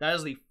 That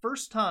is the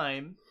first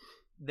time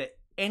that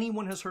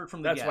anyone has heard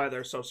from the Geth. That's why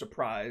they're so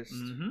surprised.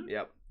 Mm-hmm.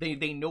 Yep.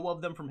 They know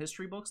of them from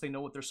history books. They know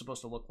what they're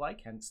supposed to look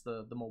like, hence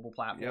the mobile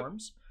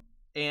platforms.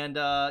 Yep. And,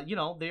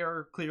 they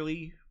are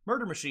clearly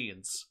murder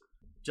machines.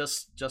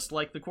 Just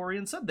like the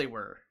Quarians said they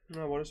were.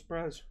 Oh, what a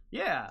surprise.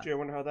 Yeah. Gee, I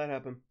wonder how that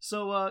happened.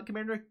 So,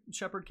 Commander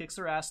Shepard kicks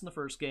their ass in the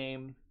first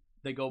game.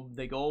 They go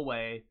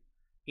away.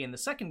 In the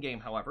second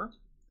game, however,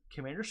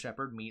 Commander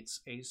Shepard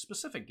meets a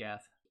specific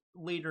Geth,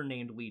 later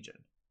named Legion.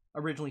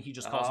 Originally, he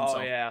just calls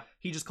himself... yeah.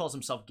 He just calls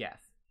himself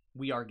Geth.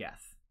 We are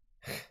Geth.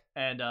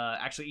 And,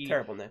 actually...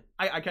 Terrible name.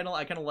 I kind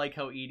of like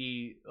how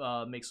Edie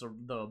makes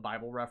the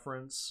Bible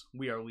reference.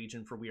 We are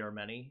Legion, for we are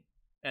many.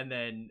 And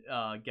then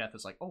Geth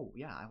is like, oh,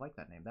 yeah, I like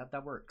that name.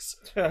 That works.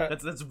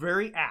 That's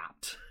very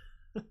apt.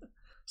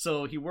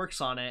 So he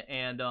works on it,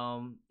 and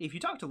if you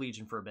talk to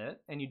Legion for a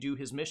bit, and you do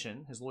his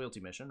mission, his loyalty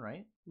mission,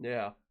 right?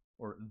 Yeah.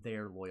 Or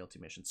their loyalty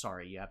mission.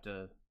 Sorry, you have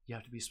to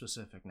be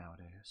specific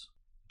nowadays.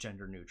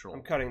 Gender neutral.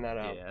 I'm cutting that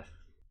out. Yeah.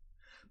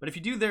 But if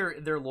you do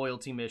their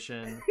loyalty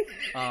mission,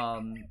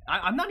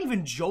 I'm not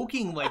even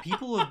joking. Like,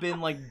 people have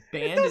been like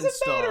banned and stuff.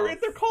 It doesn't matter.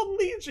 They're called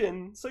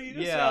Legion, so you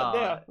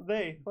just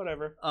they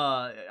whatever.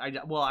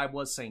 I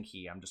was saying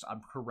he. I'm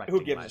correcting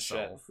Who gives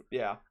myself. A shit?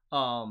 Yeah.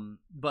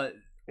 But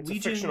it's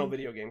Legion, a fictional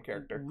video game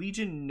character.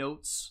 Legion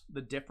notes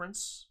the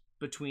difference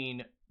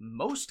between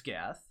most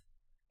Geth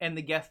and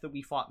the Geth that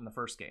we fought in the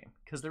first game,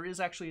 because there is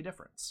actually a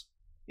difference.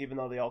 Even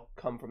though they all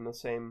come from the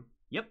same.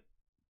 Yep.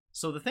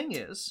 So the thing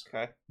is,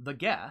 the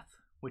Geth,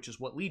 which is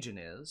what Legion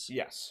is.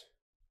 Yes.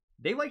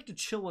 They like to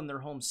chill in their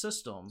home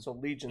system. So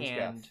Legion's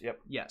Geth. Yep.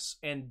 Yes,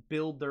 and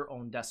build their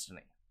own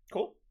destiny.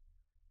 Cool.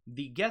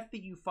 The Geth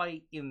that you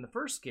fight in the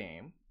first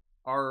game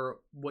are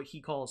what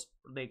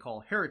they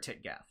call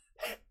heretic Geth.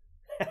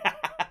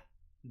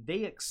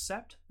 They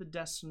accept the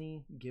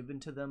destiny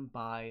given to them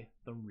by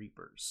the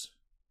Reapers.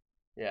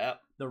 Yeah.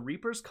 The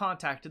Reapers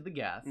contacted the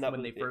Geth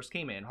when they first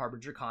came in.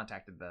 Harbinger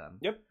contacted them.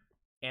 Yep.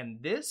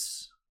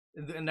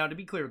 And now to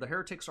be clear, the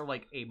heretics are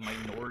like a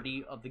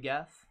minority of the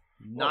Geth.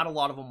 Not a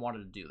lot of them wanted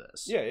to do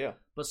this. Yeah.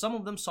 But some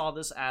of them saw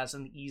this as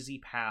an easy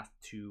path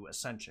to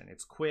ascension.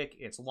 It's quick,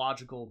 it's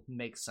logical,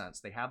 makes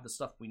sense. They have the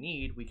stuff we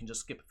need, we can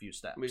just skip a few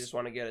steps. We just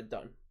want to get it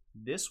done.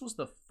 This was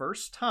the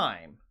first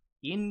time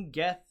in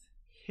Geth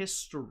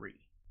history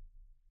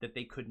that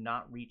they could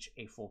not reach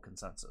a full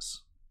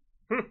consensus.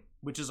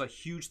 Which is a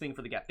huge thing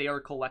for the Geth. They are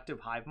a collective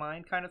hive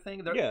mind kind of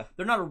thing. They're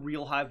not a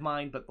real hive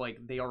mind, but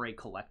like they are a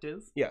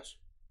collective. Yes.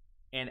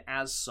 And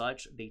as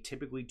such, they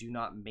typically do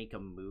not make a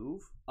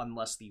move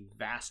unless the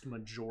vast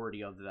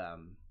majority of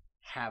them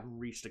have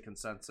reached a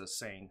consensus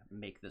saying,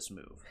 make this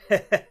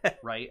move.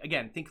 Right?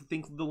 Again, think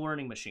of the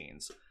learning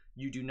machines.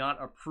 You do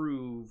not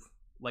approve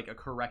like a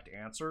correct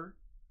answer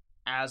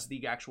as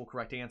the actual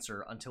correct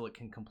answer until it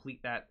can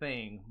complete that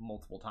thing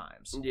multiple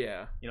times.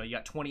 Yeah. You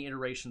got 20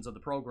 iterations of the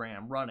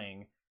program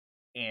running,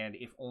 and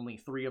if only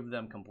 3 of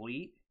them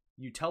complete,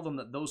 you tell them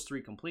that those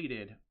 3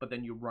 completed, but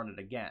then you run it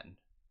again.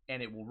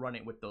 And it will run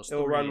it with those 3.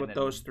 It'll run with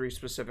those 3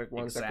 specific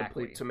ones that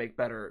complete to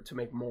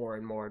make more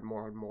and more and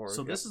more and more.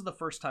 So this is the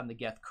first time the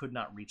Geth could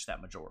not reach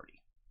that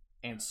majority.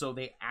 And so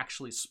they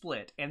actually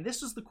split. And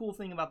this is the cool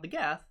thing about the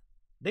Geth.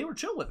 They were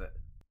chill with it.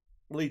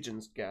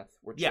 Legion's Geth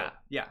were chill.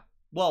 Yeah.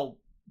 Well,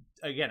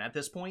 again, at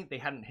this point, they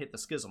hadn't hit the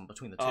schism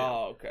between the 2.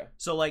 Oh, okay.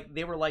 So, like,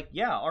 they were like,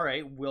 yeah, all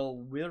right, well,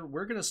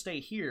 we're going to stay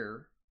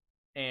here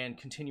and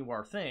continue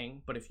our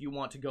thing. But if you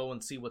want to go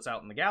and see what's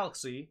out in the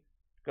galaxy,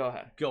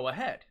 go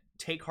ahead.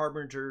 Take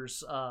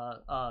Harbinger's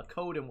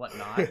code and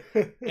whatnot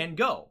and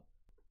go.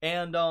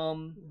 And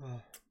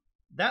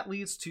that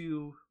leads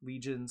to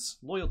Legion's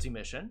loyalty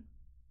mission,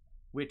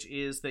 which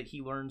is that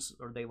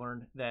they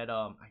learned that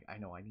I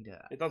know I need to.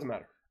 It doesn't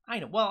matter. I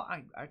know. Well,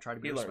 I try to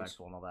be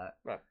respectful and all that.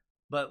 Right.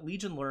 But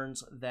Legion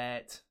learns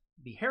that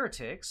the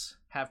heretics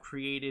have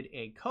created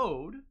a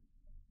code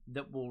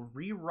that will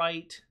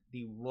rewrite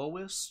the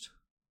lowest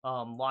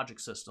logic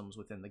systems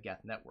within the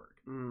Geth network.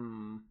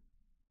 Hmm.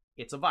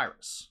 It's a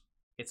virus.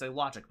 It's a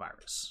logic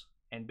virus.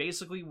 And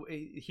basically,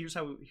 here's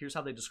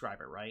how they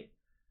describe it, right?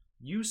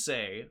 You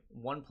say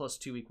 1 +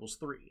 2 =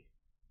 3.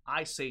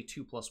 I say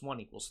 2 +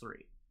 1 =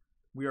 3.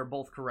 We are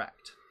both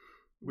correct.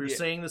 We're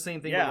saying the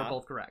same thing, but we're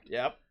both correct.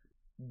 Yep.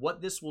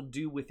 What this will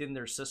do within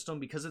their system,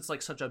 because it's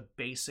like such a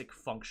basic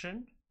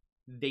function,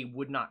 they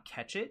would not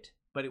catch it,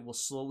 but it will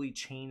slowly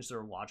change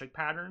their logic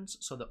patterns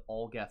so that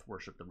all Geth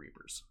worship the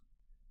Reapers.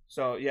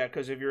 So, yeah,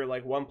 because if you're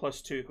like 1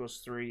 + 2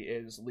 = 3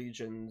 is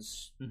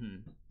Legion's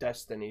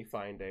destiny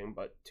finding,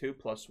 but 2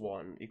 +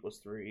 1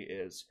 = 3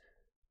 is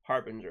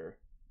Harbinger.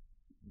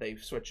 They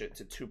switch it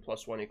to 2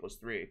 + 1 =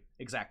 3.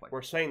 Exactly.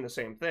 We're saying the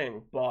same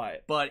thing,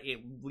 but it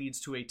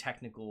leads to a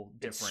technical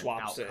different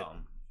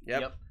outcome.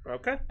 Yep.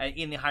 Okay.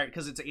 In the higher,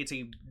 because it's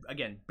a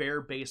again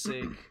bare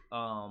basic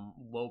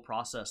low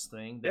process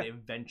thing that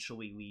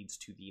eventually leads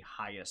to the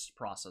highest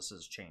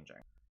processes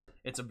changing.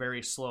 It's a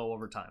very slow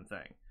over time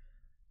thing.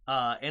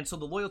 And so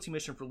the loyalty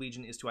mission for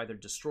Legion is to either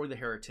destroy the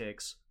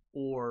heretics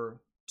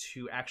or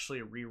to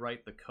actually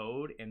rewrite the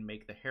code and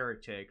make the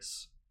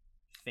heretics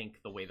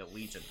think the way that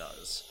Legion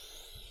does.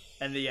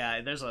 And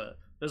there's a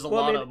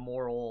lot of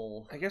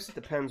moral. I guess it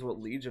depends what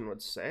Legion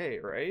would say,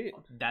 right?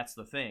 That's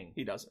the thing.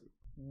 He doesn't.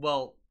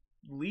 Well,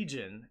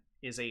 Legion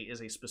is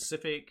a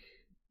specific.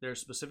 They're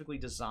specifically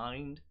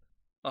designed,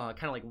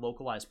 kind of like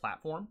localized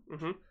platform.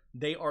 Mm-hmm.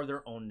 They are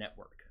their own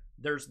network.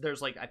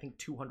 There's like I think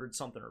 200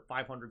 something or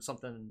 500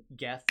 something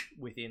Geth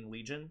within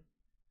Legion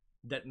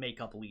that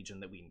make up Legion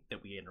that we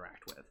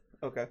interact with.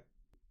 Okay.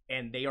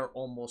 And they are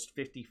almost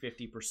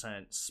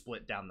 50%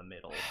 split down the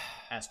middle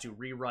as to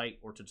rewrite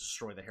or to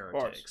destroy the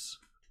heretics.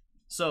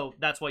 So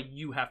that's why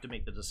you have to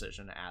make the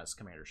decision as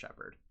Commander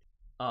Shepard.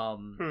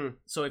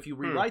 So if you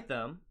rewrite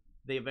them,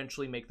 they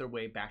eventually make their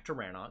way back to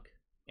Rannoch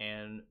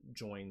and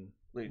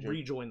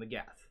rejoin the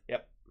Geth.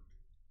 Yep.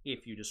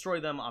 If you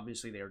destroy them,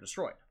 obviously they are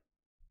destroyed.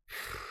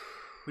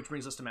 Which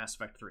brings us to Mass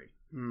Effect 3.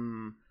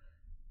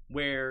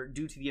 Where,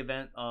 due to the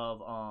event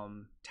of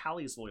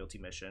Tally's loyalty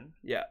mission,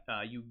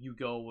 you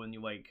go and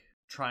you like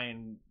try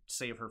and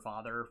save her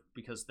father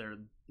because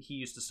he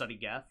used to study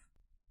Geth.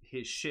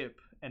 His ship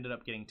ended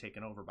up getting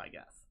taken over by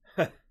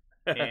Geth,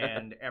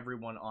 and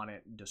everyone on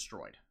it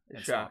destroyed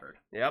and slaughtered.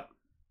 Yep.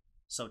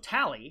 So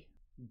Tally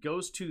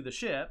goes to the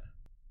ship,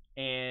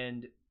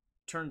 and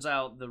turns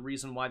out the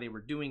reason why they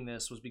were doing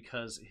this was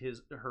because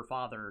her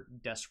father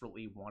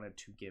desperately wanted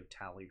to give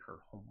Tally her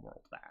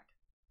homeworld back.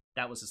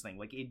 That was his thing.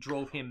 Like, it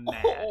drove him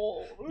mad.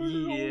 Oh,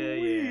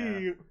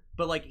 yeah.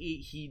 But like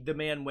the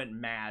man went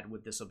mad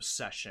with this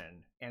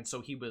obsession, and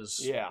so he was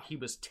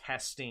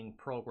testing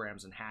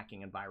programs and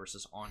hacking and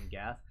viruses on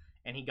Geth,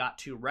 and he got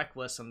too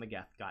reckless, and the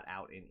Geth got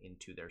out and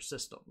into their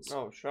systems.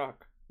 Oh,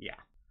 shock. Yeah.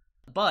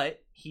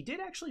 But he did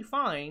actually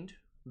find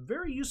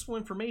very useful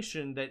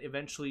information that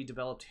eventually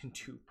developed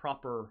into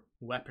proper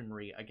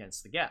weaponry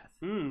against the Geth,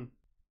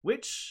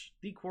 which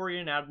the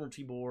Quarian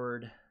Admiralty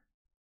Board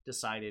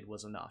decided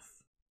was enough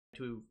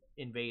to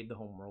invade the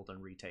homeworld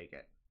and retake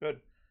it. Good.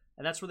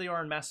 And that's where they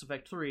are in Mass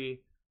Effect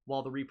 3,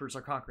 while the Reapers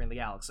are conquering the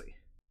galaxy.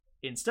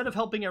 Instead of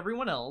helping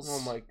everyone else,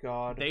 oh my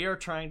god, they are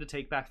trying to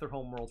take back their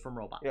homeworld from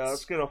robots. Yeah,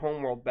 let's get a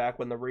homeworld back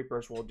when the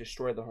Reapers will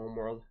destroy the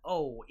homeworld.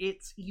 Oh,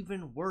 it's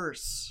even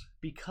worse.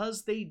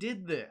 Because they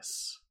did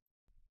this,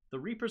 the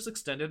Reapers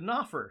extended an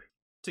offer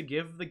to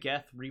give the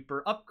Geth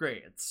Reaper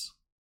upgrades.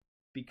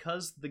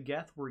 Because the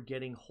Geth were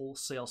getting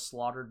wholesale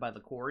slaughtered by the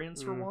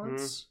Quarians for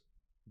once,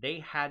 they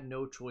had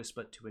no choice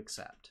but to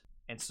accept.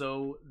 And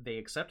so they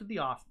accepted the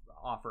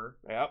offer,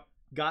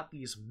 got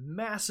these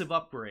massive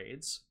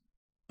upgrades,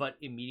 but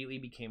immediately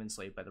became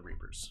enslaved by the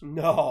Reapers.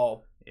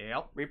 No.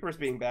 Yep. Reapers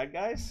being bad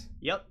guys?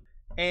 Yep.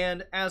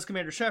 And as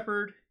Commander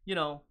Shepard, you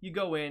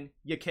go in,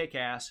 you kick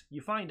ass,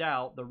 you find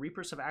out the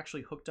Reapers have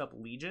actually hooked up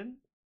Legion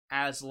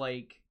as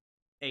like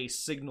a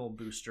signal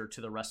booster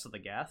to the rest of the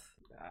Geth.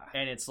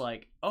 And it's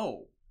like,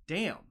 oh,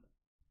 damn.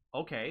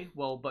 Okay,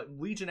 well, but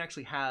Legion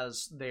actually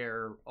has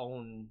their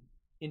own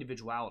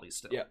individuality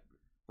still. Yeah.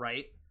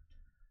 Right?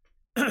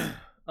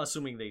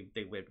 Assuming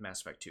they lived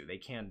Mass Effect 2. They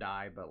can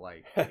die, but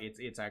like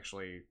it's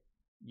actually,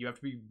 you have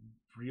to be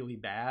really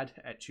bad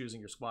at choosing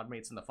your squad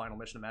mates in the final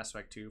mission of Mass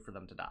Effect 2 for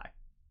them to die.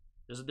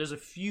 There's a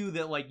few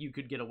that like you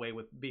could get away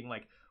with being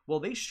like, well,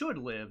 they should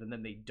live, and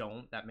then they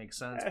don't. That makes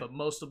sense. But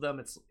most of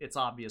them, it's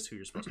obvious who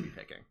you're supposed to be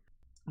picking.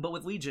 But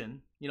with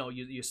Legion,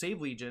 you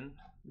save Legion,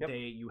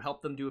 you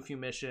help them do a few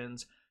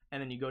missions,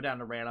 and then you go down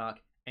to Rannoch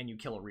and you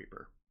kill a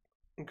Reaper.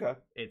 Okay.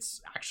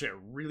 It's actually a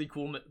really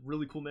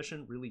cool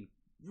mission, really,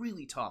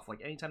 really tough.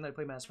 Like, anytime that I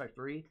play Mass Effect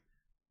 3,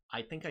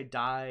 I think I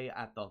die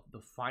at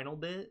the final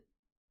bit,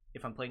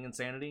 if I'm playing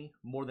Insanity,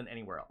 more than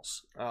anywhere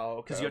else. Oh,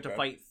 okay. Because you have to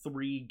fight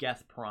 3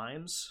 Geth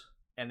Primes,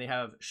 and they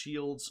have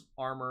shields,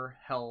 armor,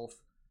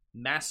 health,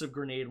 massive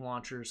grenade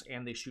launchers,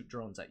 and they shoot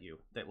drones at you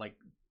that, like,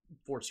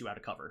 force you out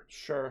of cover.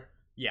 Sure.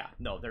 Yeah,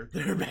 no, they're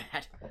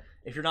bad.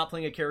 If you're not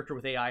playing a character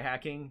with AI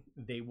hacking,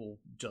 they will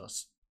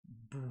just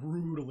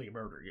brutally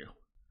murder you.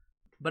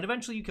 But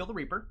eventually you kill the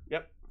Reaper.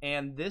 Yep.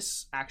 And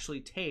this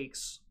actually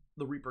takes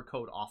the Reaper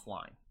code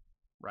offline.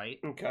 right?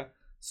 Okay.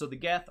 So the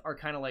Geth are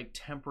kind of like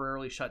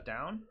temporarily shut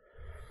down.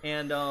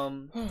 And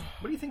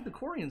what do you think the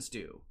Quarians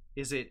do?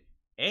 Is it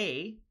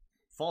A,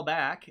 fall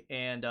back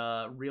and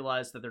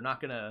realize that they're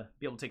not going to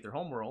be able to take their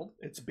homeworld?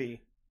 It's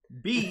B.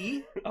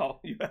 B,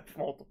 oh, you have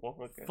multiple.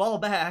 Okay. fall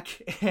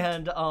back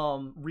and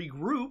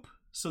regroup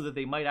so that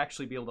they might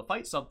actually be able to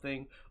fight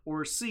something,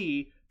 or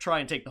C, try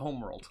and take the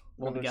homeworld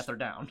while the Geth are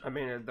down. I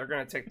mean, they're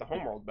going to take the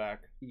homeworld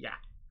back. Yeah.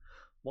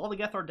 While the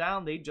Geth are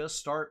down, they just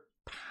start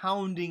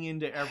pounding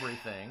into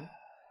everything.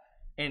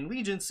 And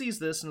Legion sees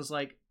this and is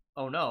like,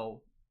 oh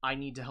no, I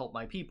need to help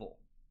my people.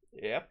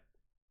 Yep.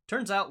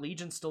 Turns out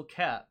Legion still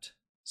kept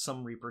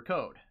some Reaper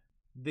code.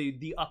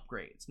 The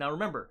upgrades. Now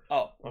remember,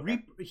 okay.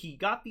 He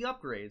got the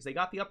upgrades. They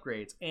got the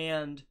upgrades,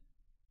 and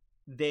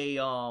they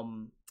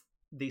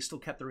still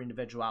kept their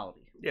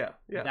individuality. Yeah.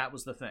 That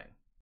was the thing.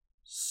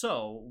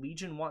 So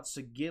Legion wants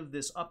to give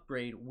this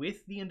upgrade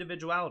with the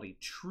individuality,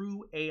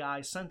 true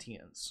AI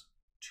sentience,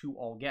 to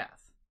all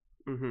Geth.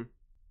 Mm-hmm.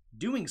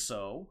 Doing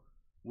so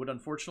would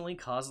unfortunately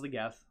cause the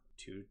Geth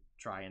to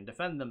try and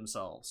defend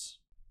themselves,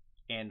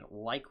 and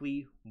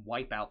likely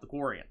wipe out the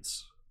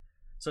Quarians.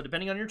 So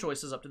depending on your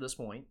choices up to this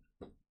point,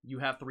 you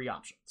have three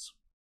options.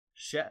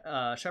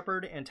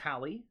 Shepard and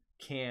Tally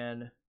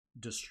can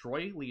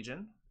destroy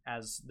Legion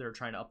as they're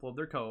trying to upload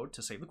their code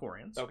to save the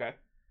Quarians. Okay.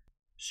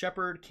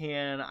 Shepard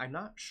can... I'm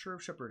not sure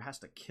if Shepard has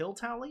to kill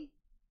Tally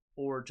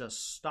or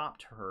just stop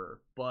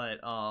her, but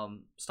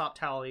stop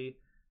Tally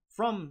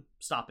from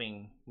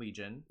stopping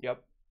Legion.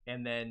 Yep.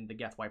 And then the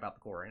Geth wipe out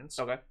the Quarians.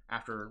 Okay.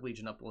 After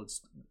Legion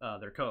uploads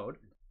their code.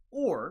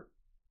 Or,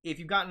 if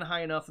you've gotten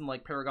high enough in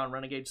like Paragon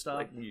Renegade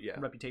stuff,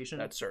 reputation,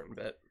 that certain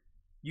bit,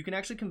 you can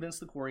actually convince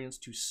the Quarians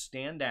to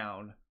stand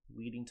down,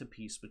 leading to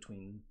peace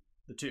between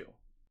the two.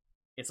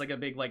 It's like a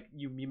big, like,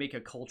 you make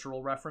a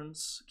cultural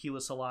reference, Kila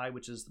Salai,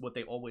 which is what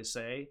they always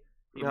say.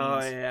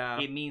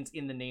 It means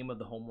in the name of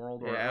the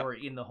homeworld, or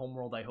in the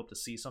homeworld I hope to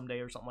see someday,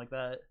 or something like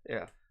that.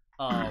 Yeah.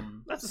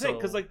 That's the thing,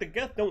 because like the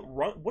Geth don't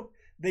run.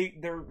 They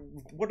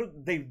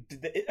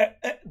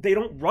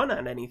don't run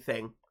on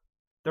anything.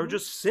 They're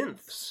just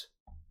synths.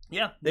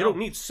 Yeah, they don't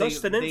need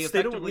sustenance.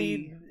 They don't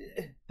need.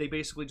 They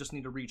basically just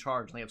need to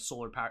recharge. And they have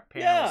solar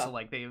panels, so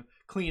like they have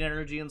clean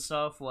energy and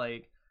stuff.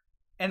 Like,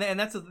 and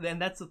that's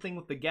the thing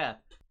with the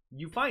Geth.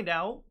 You find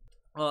out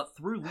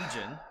through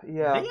Legion,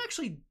 they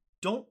actually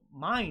don't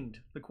mind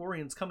the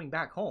Quarians coming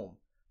back home.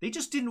 They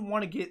just didn't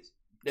want to get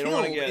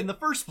killed in the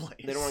first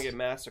place. They don't want to get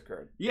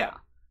massacred. Yeah.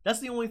 That's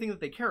the only thing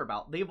that they care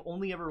about. They've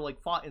only ever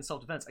like fought in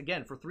self-defense.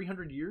 Again, for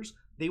 300 years,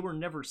 they were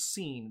never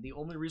seen. The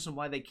only reason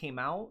why they came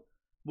out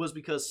was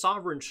because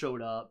Sovereign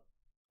showed up,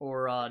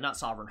 or not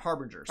Sovereign,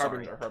 Harbinger.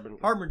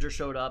 Harbinger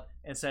showed up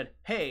and said,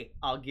 "Hey,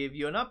 I'll give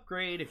you an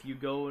upgrade if you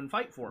go and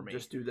fight for me.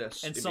 Just do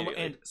this." And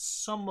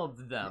some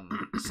of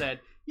them said,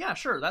 "Yeah,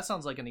 sure, that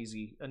sounds like an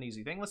easy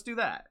thing. Let's do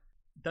that."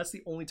 That's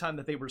the only time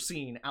that they were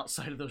seen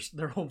outside of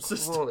their home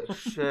system. Holy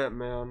shit,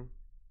 man.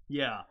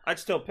 Yeah, I'd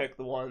still pick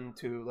the one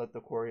to let the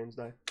Quarians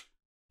die.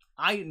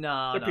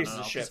 They're pieces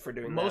of shit for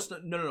doing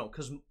that. No,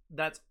 because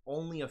that's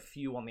only a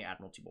few on the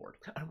Admiralty board.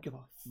 I don't give a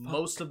fuck.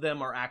 Most of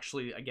them are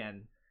actually,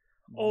 again,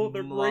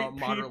 they're great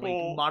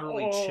people.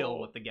 Moderately chill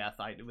with the Geth,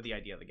 with the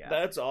idea of the Geth.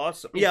 That's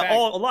awesome. In fact, a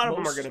lot of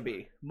them are going to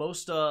be.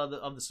 Most of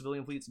the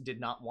civilian fleets did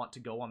not want to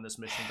go on this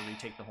mission to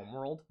retake the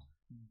homeworld,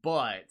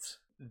 but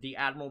the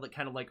admiral that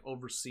kind of like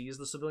oversees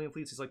the civilian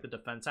fleets, he's like the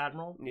defense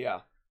admiral.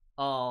 Yeah.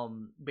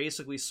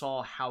 Basically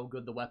saw how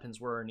good the weapons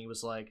were, and he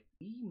was like,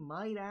 we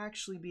might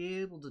actually be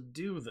able to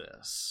do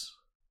this.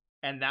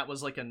 And that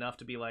was like enough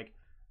to be like,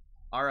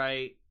 all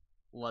right,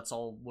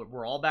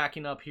 we're all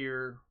backing up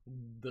here.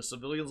 The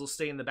civilians will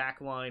stay in the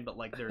back line, but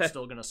like they're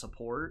still gonna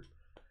support.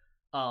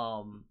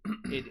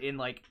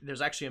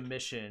 There's actually a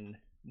mission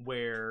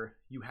where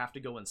you have to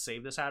go and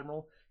save this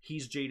admiral.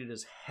 He's jaded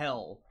as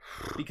hell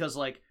because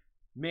like,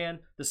 man,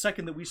 the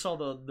second that we saw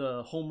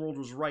the homeworld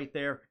was right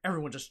there,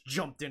 everyone just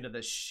jumped into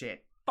this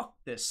shit. Fuck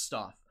this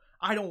stuff.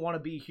 I don't want to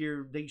be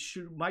here.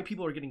 My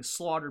people are getting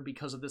slaughtered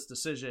because of this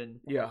decision.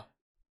 Yeah.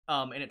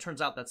 And it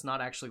turns out that's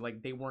not actually,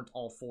 like, they weren't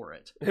all for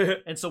it.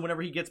 And so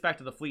whenever he gets back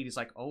to the fleet, he's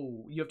like,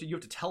 oh, you have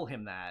to tell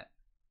him that.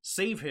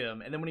 Save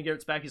him. And then when he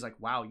gets back, he's like,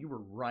 wow, you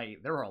were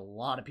right. There are a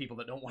lot of people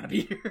that don't want to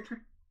be here.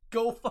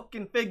 Go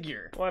fucking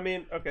figure. Well, I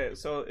mean, okay,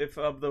 so if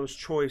of those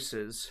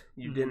choices,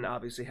 you didn't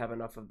obviously have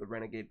enough of the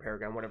Renegade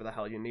Paragon, whatever the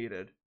hell you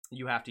needed.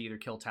 You have to either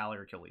kill Tally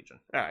or kill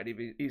Legion. Alright,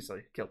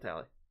 easily kill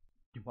Tally.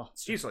 You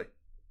monster. Easily.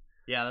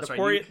 Yeah, that's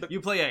right.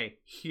 You play a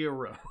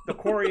hero. The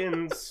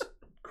Quarians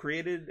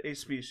created a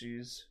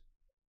species,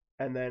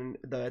 and then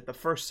the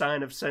first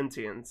sign of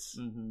sentience,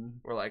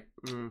 we're like,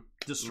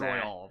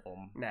 destroy all of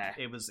them. Nah.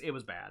 It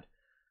was bad.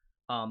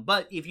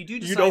 But if you do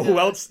decide... You know who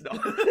else... No.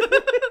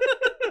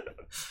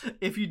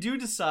 If you do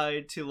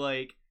decide to,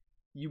 like,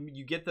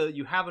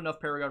 you have enough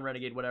Paragon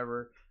Renegade,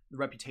 whatever, the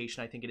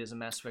reputation, I think it is in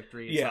Mass Effect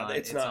 3.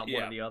 It's not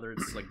one or the other.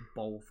 It's like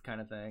both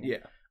kind of thing.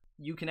 Yeah.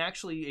 You can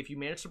actually, if you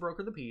manage to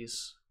broker the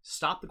peace,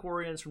 stop the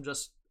Quarians from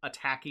just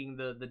attacking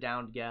the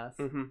downed Geth.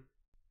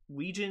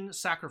 Legion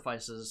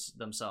sacrifices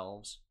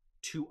themselves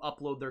to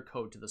upload their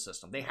code to the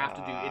system. They have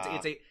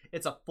to do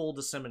it's a full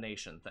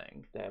dissemination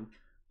thing. Damn.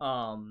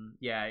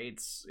 Yeah,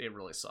 it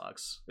really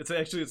sucks.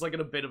 It's like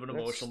a bit of an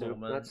emotional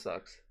moment. That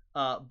sucks.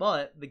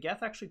 But the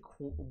Geth actually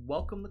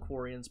welcome the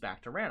Quarians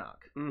back to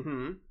Rannoch.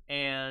 Mm-hmm.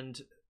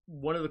 And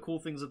one of the cool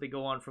things that they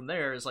go on from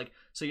there is like,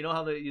 so you know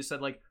how you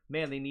said like,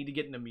 man, they need to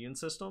get an immune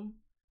system?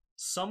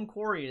 Some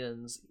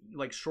Quarians,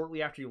 like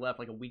shortly after you left,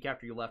 like a week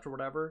after you left or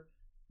whatever,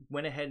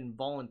 went ahead and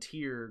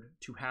volunteered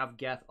to have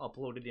Geth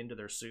uploaded into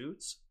their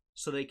suits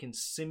so they can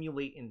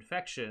simulate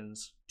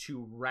infections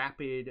to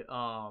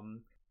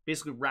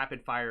basically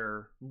rapid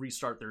fire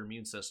restart their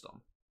immune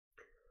system.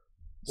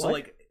 So what?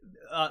 like,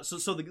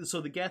 so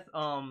the Geth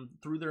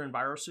through their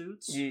enviro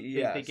suits,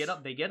 yes.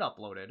 they get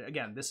uploaded.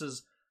 Again, this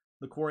is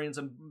the Quarians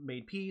have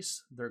made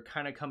peace. They're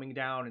kind of coming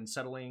down and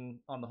settling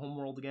on the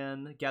homeworld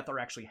again. Geth are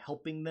actually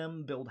helping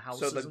them build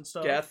houses and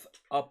stuff. So the Geth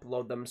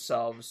upload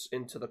themselves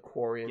into the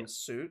Quarian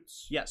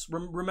suits? Yes.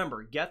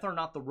 Remember, Geth are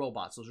not the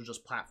robots. Those are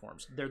just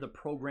platforms. They're the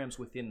programs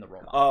within the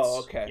robots.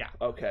 Oh, okay. Yeah.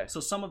 Okay. So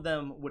some of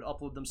them would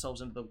upload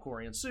themselves into the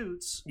Quarian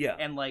suits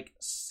and, like,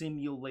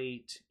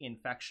 simulate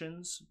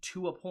infections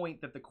to a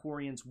point that the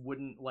Quarians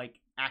wouldn't, like,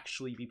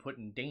 actually be put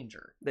in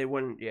danger. They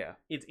wouldn't, yeah.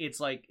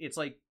 It's like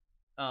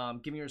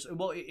give me yours.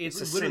 Well, it's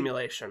a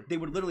simulation. They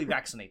would literally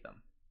vaccinate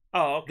them.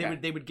 Oh, okay.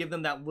 They would give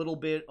them that little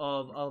bit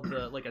of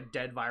the like a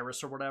dead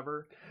virus or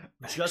whatever.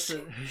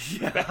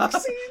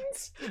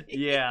 Vaccines.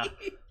 Yeah.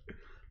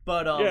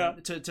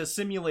 But to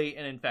simulate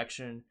an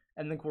infection,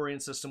 and the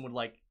Quarian system would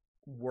like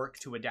work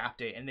to adapt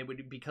it, and they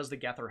would, because the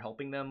Geth are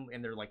helping them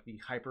and they're like the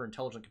hyper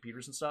intelligent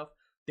computers and stuff,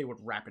 they would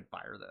rapid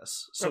fire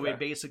this. So it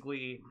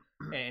basically,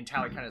 and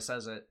Tally kind of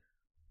says it,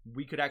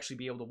 we could actually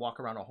be able to walk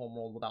around a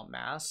homeworld without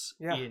masks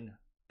in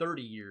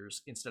 30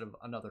 years instead of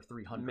another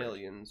 300.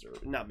 Millions, or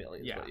not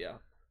millions, but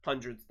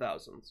hundreds,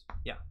 thousands.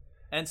 Yeah.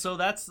 And so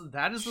that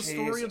is the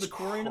story of the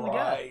Quarian and the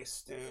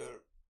Geth. Dude.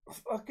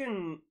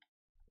 Fucking...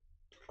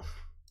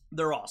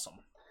 They're awesome.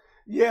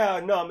 Yeah,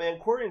 no, man,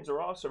 Quarians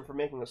are awesome for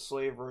making a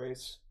slave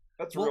race.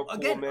 That's real cool,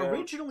 again, man.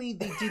 Originally,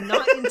 they did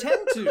not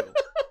intend to.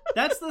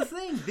 That's the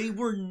thing. They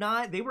were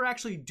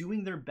actually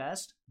doing their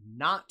best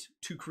not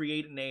to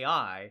create an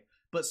AI,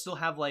 but still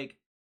have, like,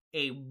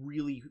 a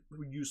really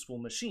useful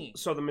machine.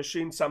 So the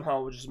machine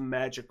somehow just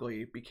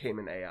magically became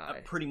an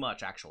AI. Pretty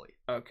much, actually.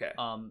 Okay.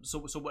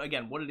 So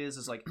again, what it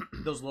is like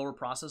those lower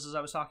processes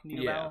I was talking to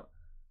you about.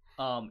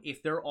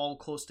 If they're all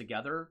close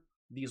together,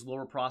 these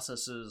lower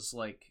processes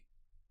like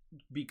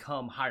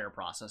become higher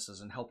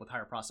processes and help with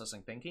higher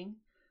processing thinking.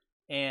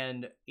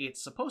 And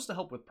it's supposed to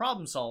help with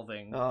problem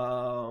solving.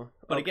 Oh.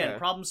 But again,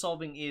 problem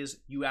solving is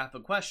you have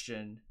a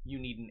question, you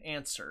need an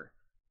answer,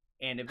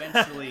 and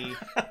eventually.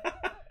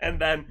 And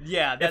then,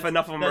 if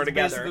enough of them are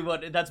together,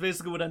 that's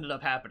basically what ended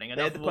up happening.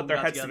 They had to put their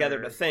heads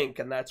together to think,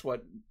 and that's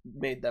what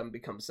made them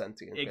become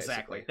sentient.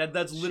 Exactly.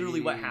 That's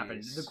literally what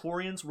happened. The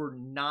Quarians were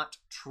not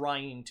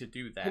trying to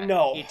do that.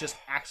 No, it just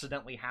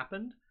accidentally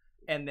happened,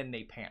 and then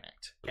they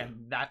panicked,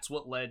 and that's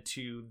what led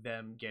to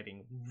them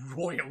getting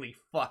royally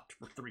fucked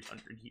for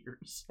 300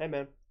 years. Hey,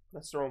 man,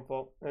 that's their own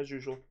fault as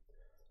usual.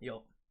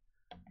 Yep.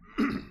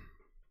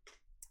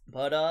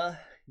 But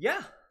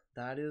yeah.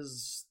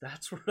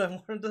 That's what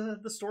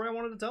the story I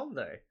wanted to tell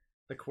today.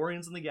 The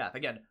Quarians and the Geth.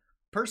 Again,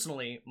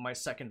 personally, my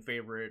second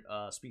favorite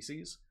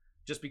species,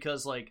 just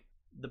because like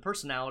the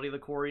personality of the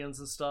Quarians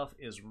and stuff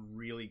is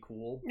really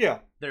cool.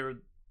 Yeah.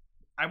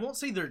 I won't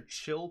say they're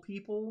chill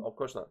people. Of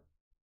course not.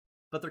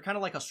 But they're kind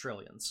of like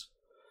Australians,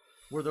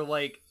 where they're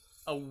like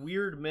a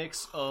weird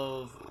mix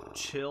of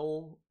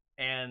chill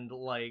and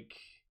like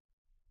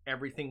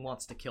everything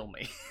wants to kill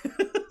me.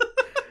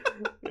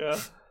 Yeah.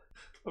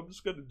 I'm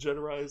just gonna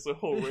generalize the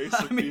whole race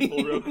of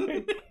people real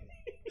quick.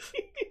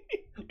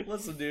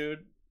 Listen,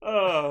 dude.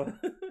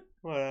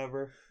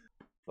 Whatever.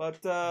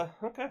 But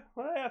okay.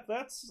 Well, yeah, if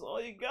that's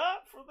all you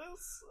got for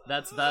this.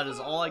 That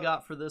is all I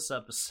got for this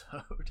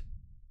episode.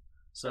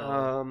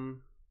 So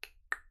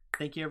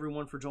thank you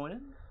everyone for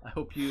joining. I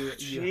hope you had fun.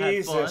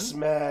 Jesus,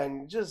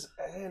 man, just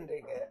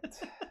ending it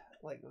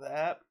like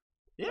that.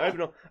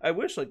 Yeah. I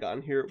wish like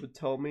on here it would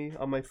tell me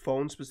on my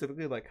phone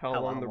specifically like how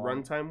long the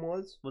runtime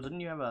was. Well, didn't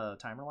you have a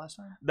timer last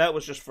time? That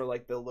was just for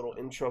like the little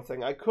intro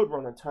thing. I could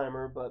run a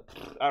timer, but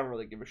I don't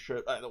really give a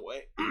shit either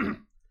way.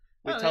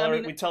 We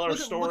tell our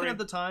story. Looking at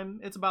the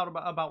time, it's about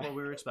what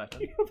we were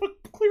expecting. You have a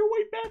clear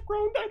white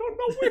background. I don't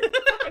know where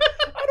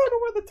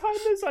the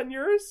time is on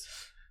yours.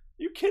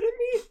 You kidding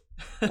me?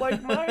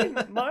 Like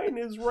mine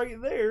is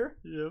right there.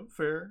 Yeah,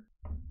 fair.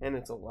 And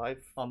it's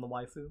alive on the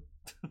waifu.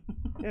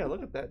 Yeah,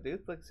 look at that,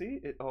 dude. Like, see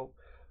it. Oh,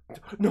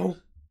 no,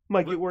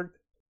 Mike, it worked.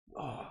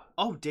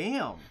 Oh,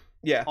 damn.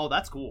 Yeah. Oh,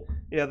 that's cool.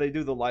 Yeah, they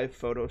do the live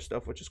photo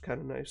stuff, which is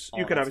kind of nice.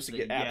 You can obviously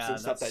get apps and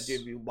stuff that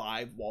give you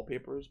live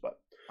wallpapers,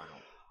 but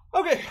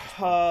okay.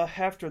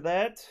 After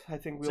that, I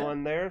think we'll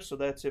end there. So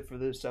that's it for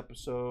this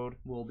episode.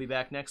 We'll be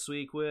back next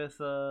week with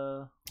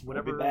whatever.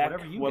 We'll be back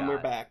whatever you when got.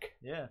 We're back.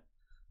 Yeah.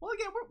 Well,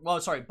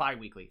 again, sorry,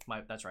 bi-weekly.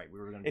 That's right. We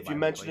were going to. If you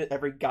mention it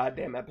every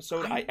goddamn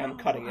episode, I am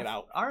cutting it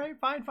out. All right,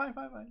 fine.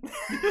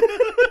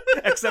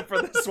 Except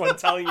for this one,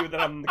 telling you that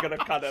I'm gonna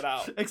cut it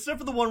out. Except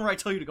for the one where I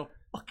tell you to go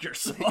fuck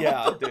yourself.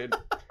 Yeah, dude.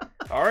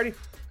 Alrighty,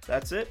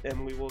 that's it,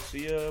 and we will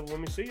see you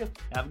when we see you.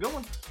 Have a good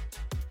one.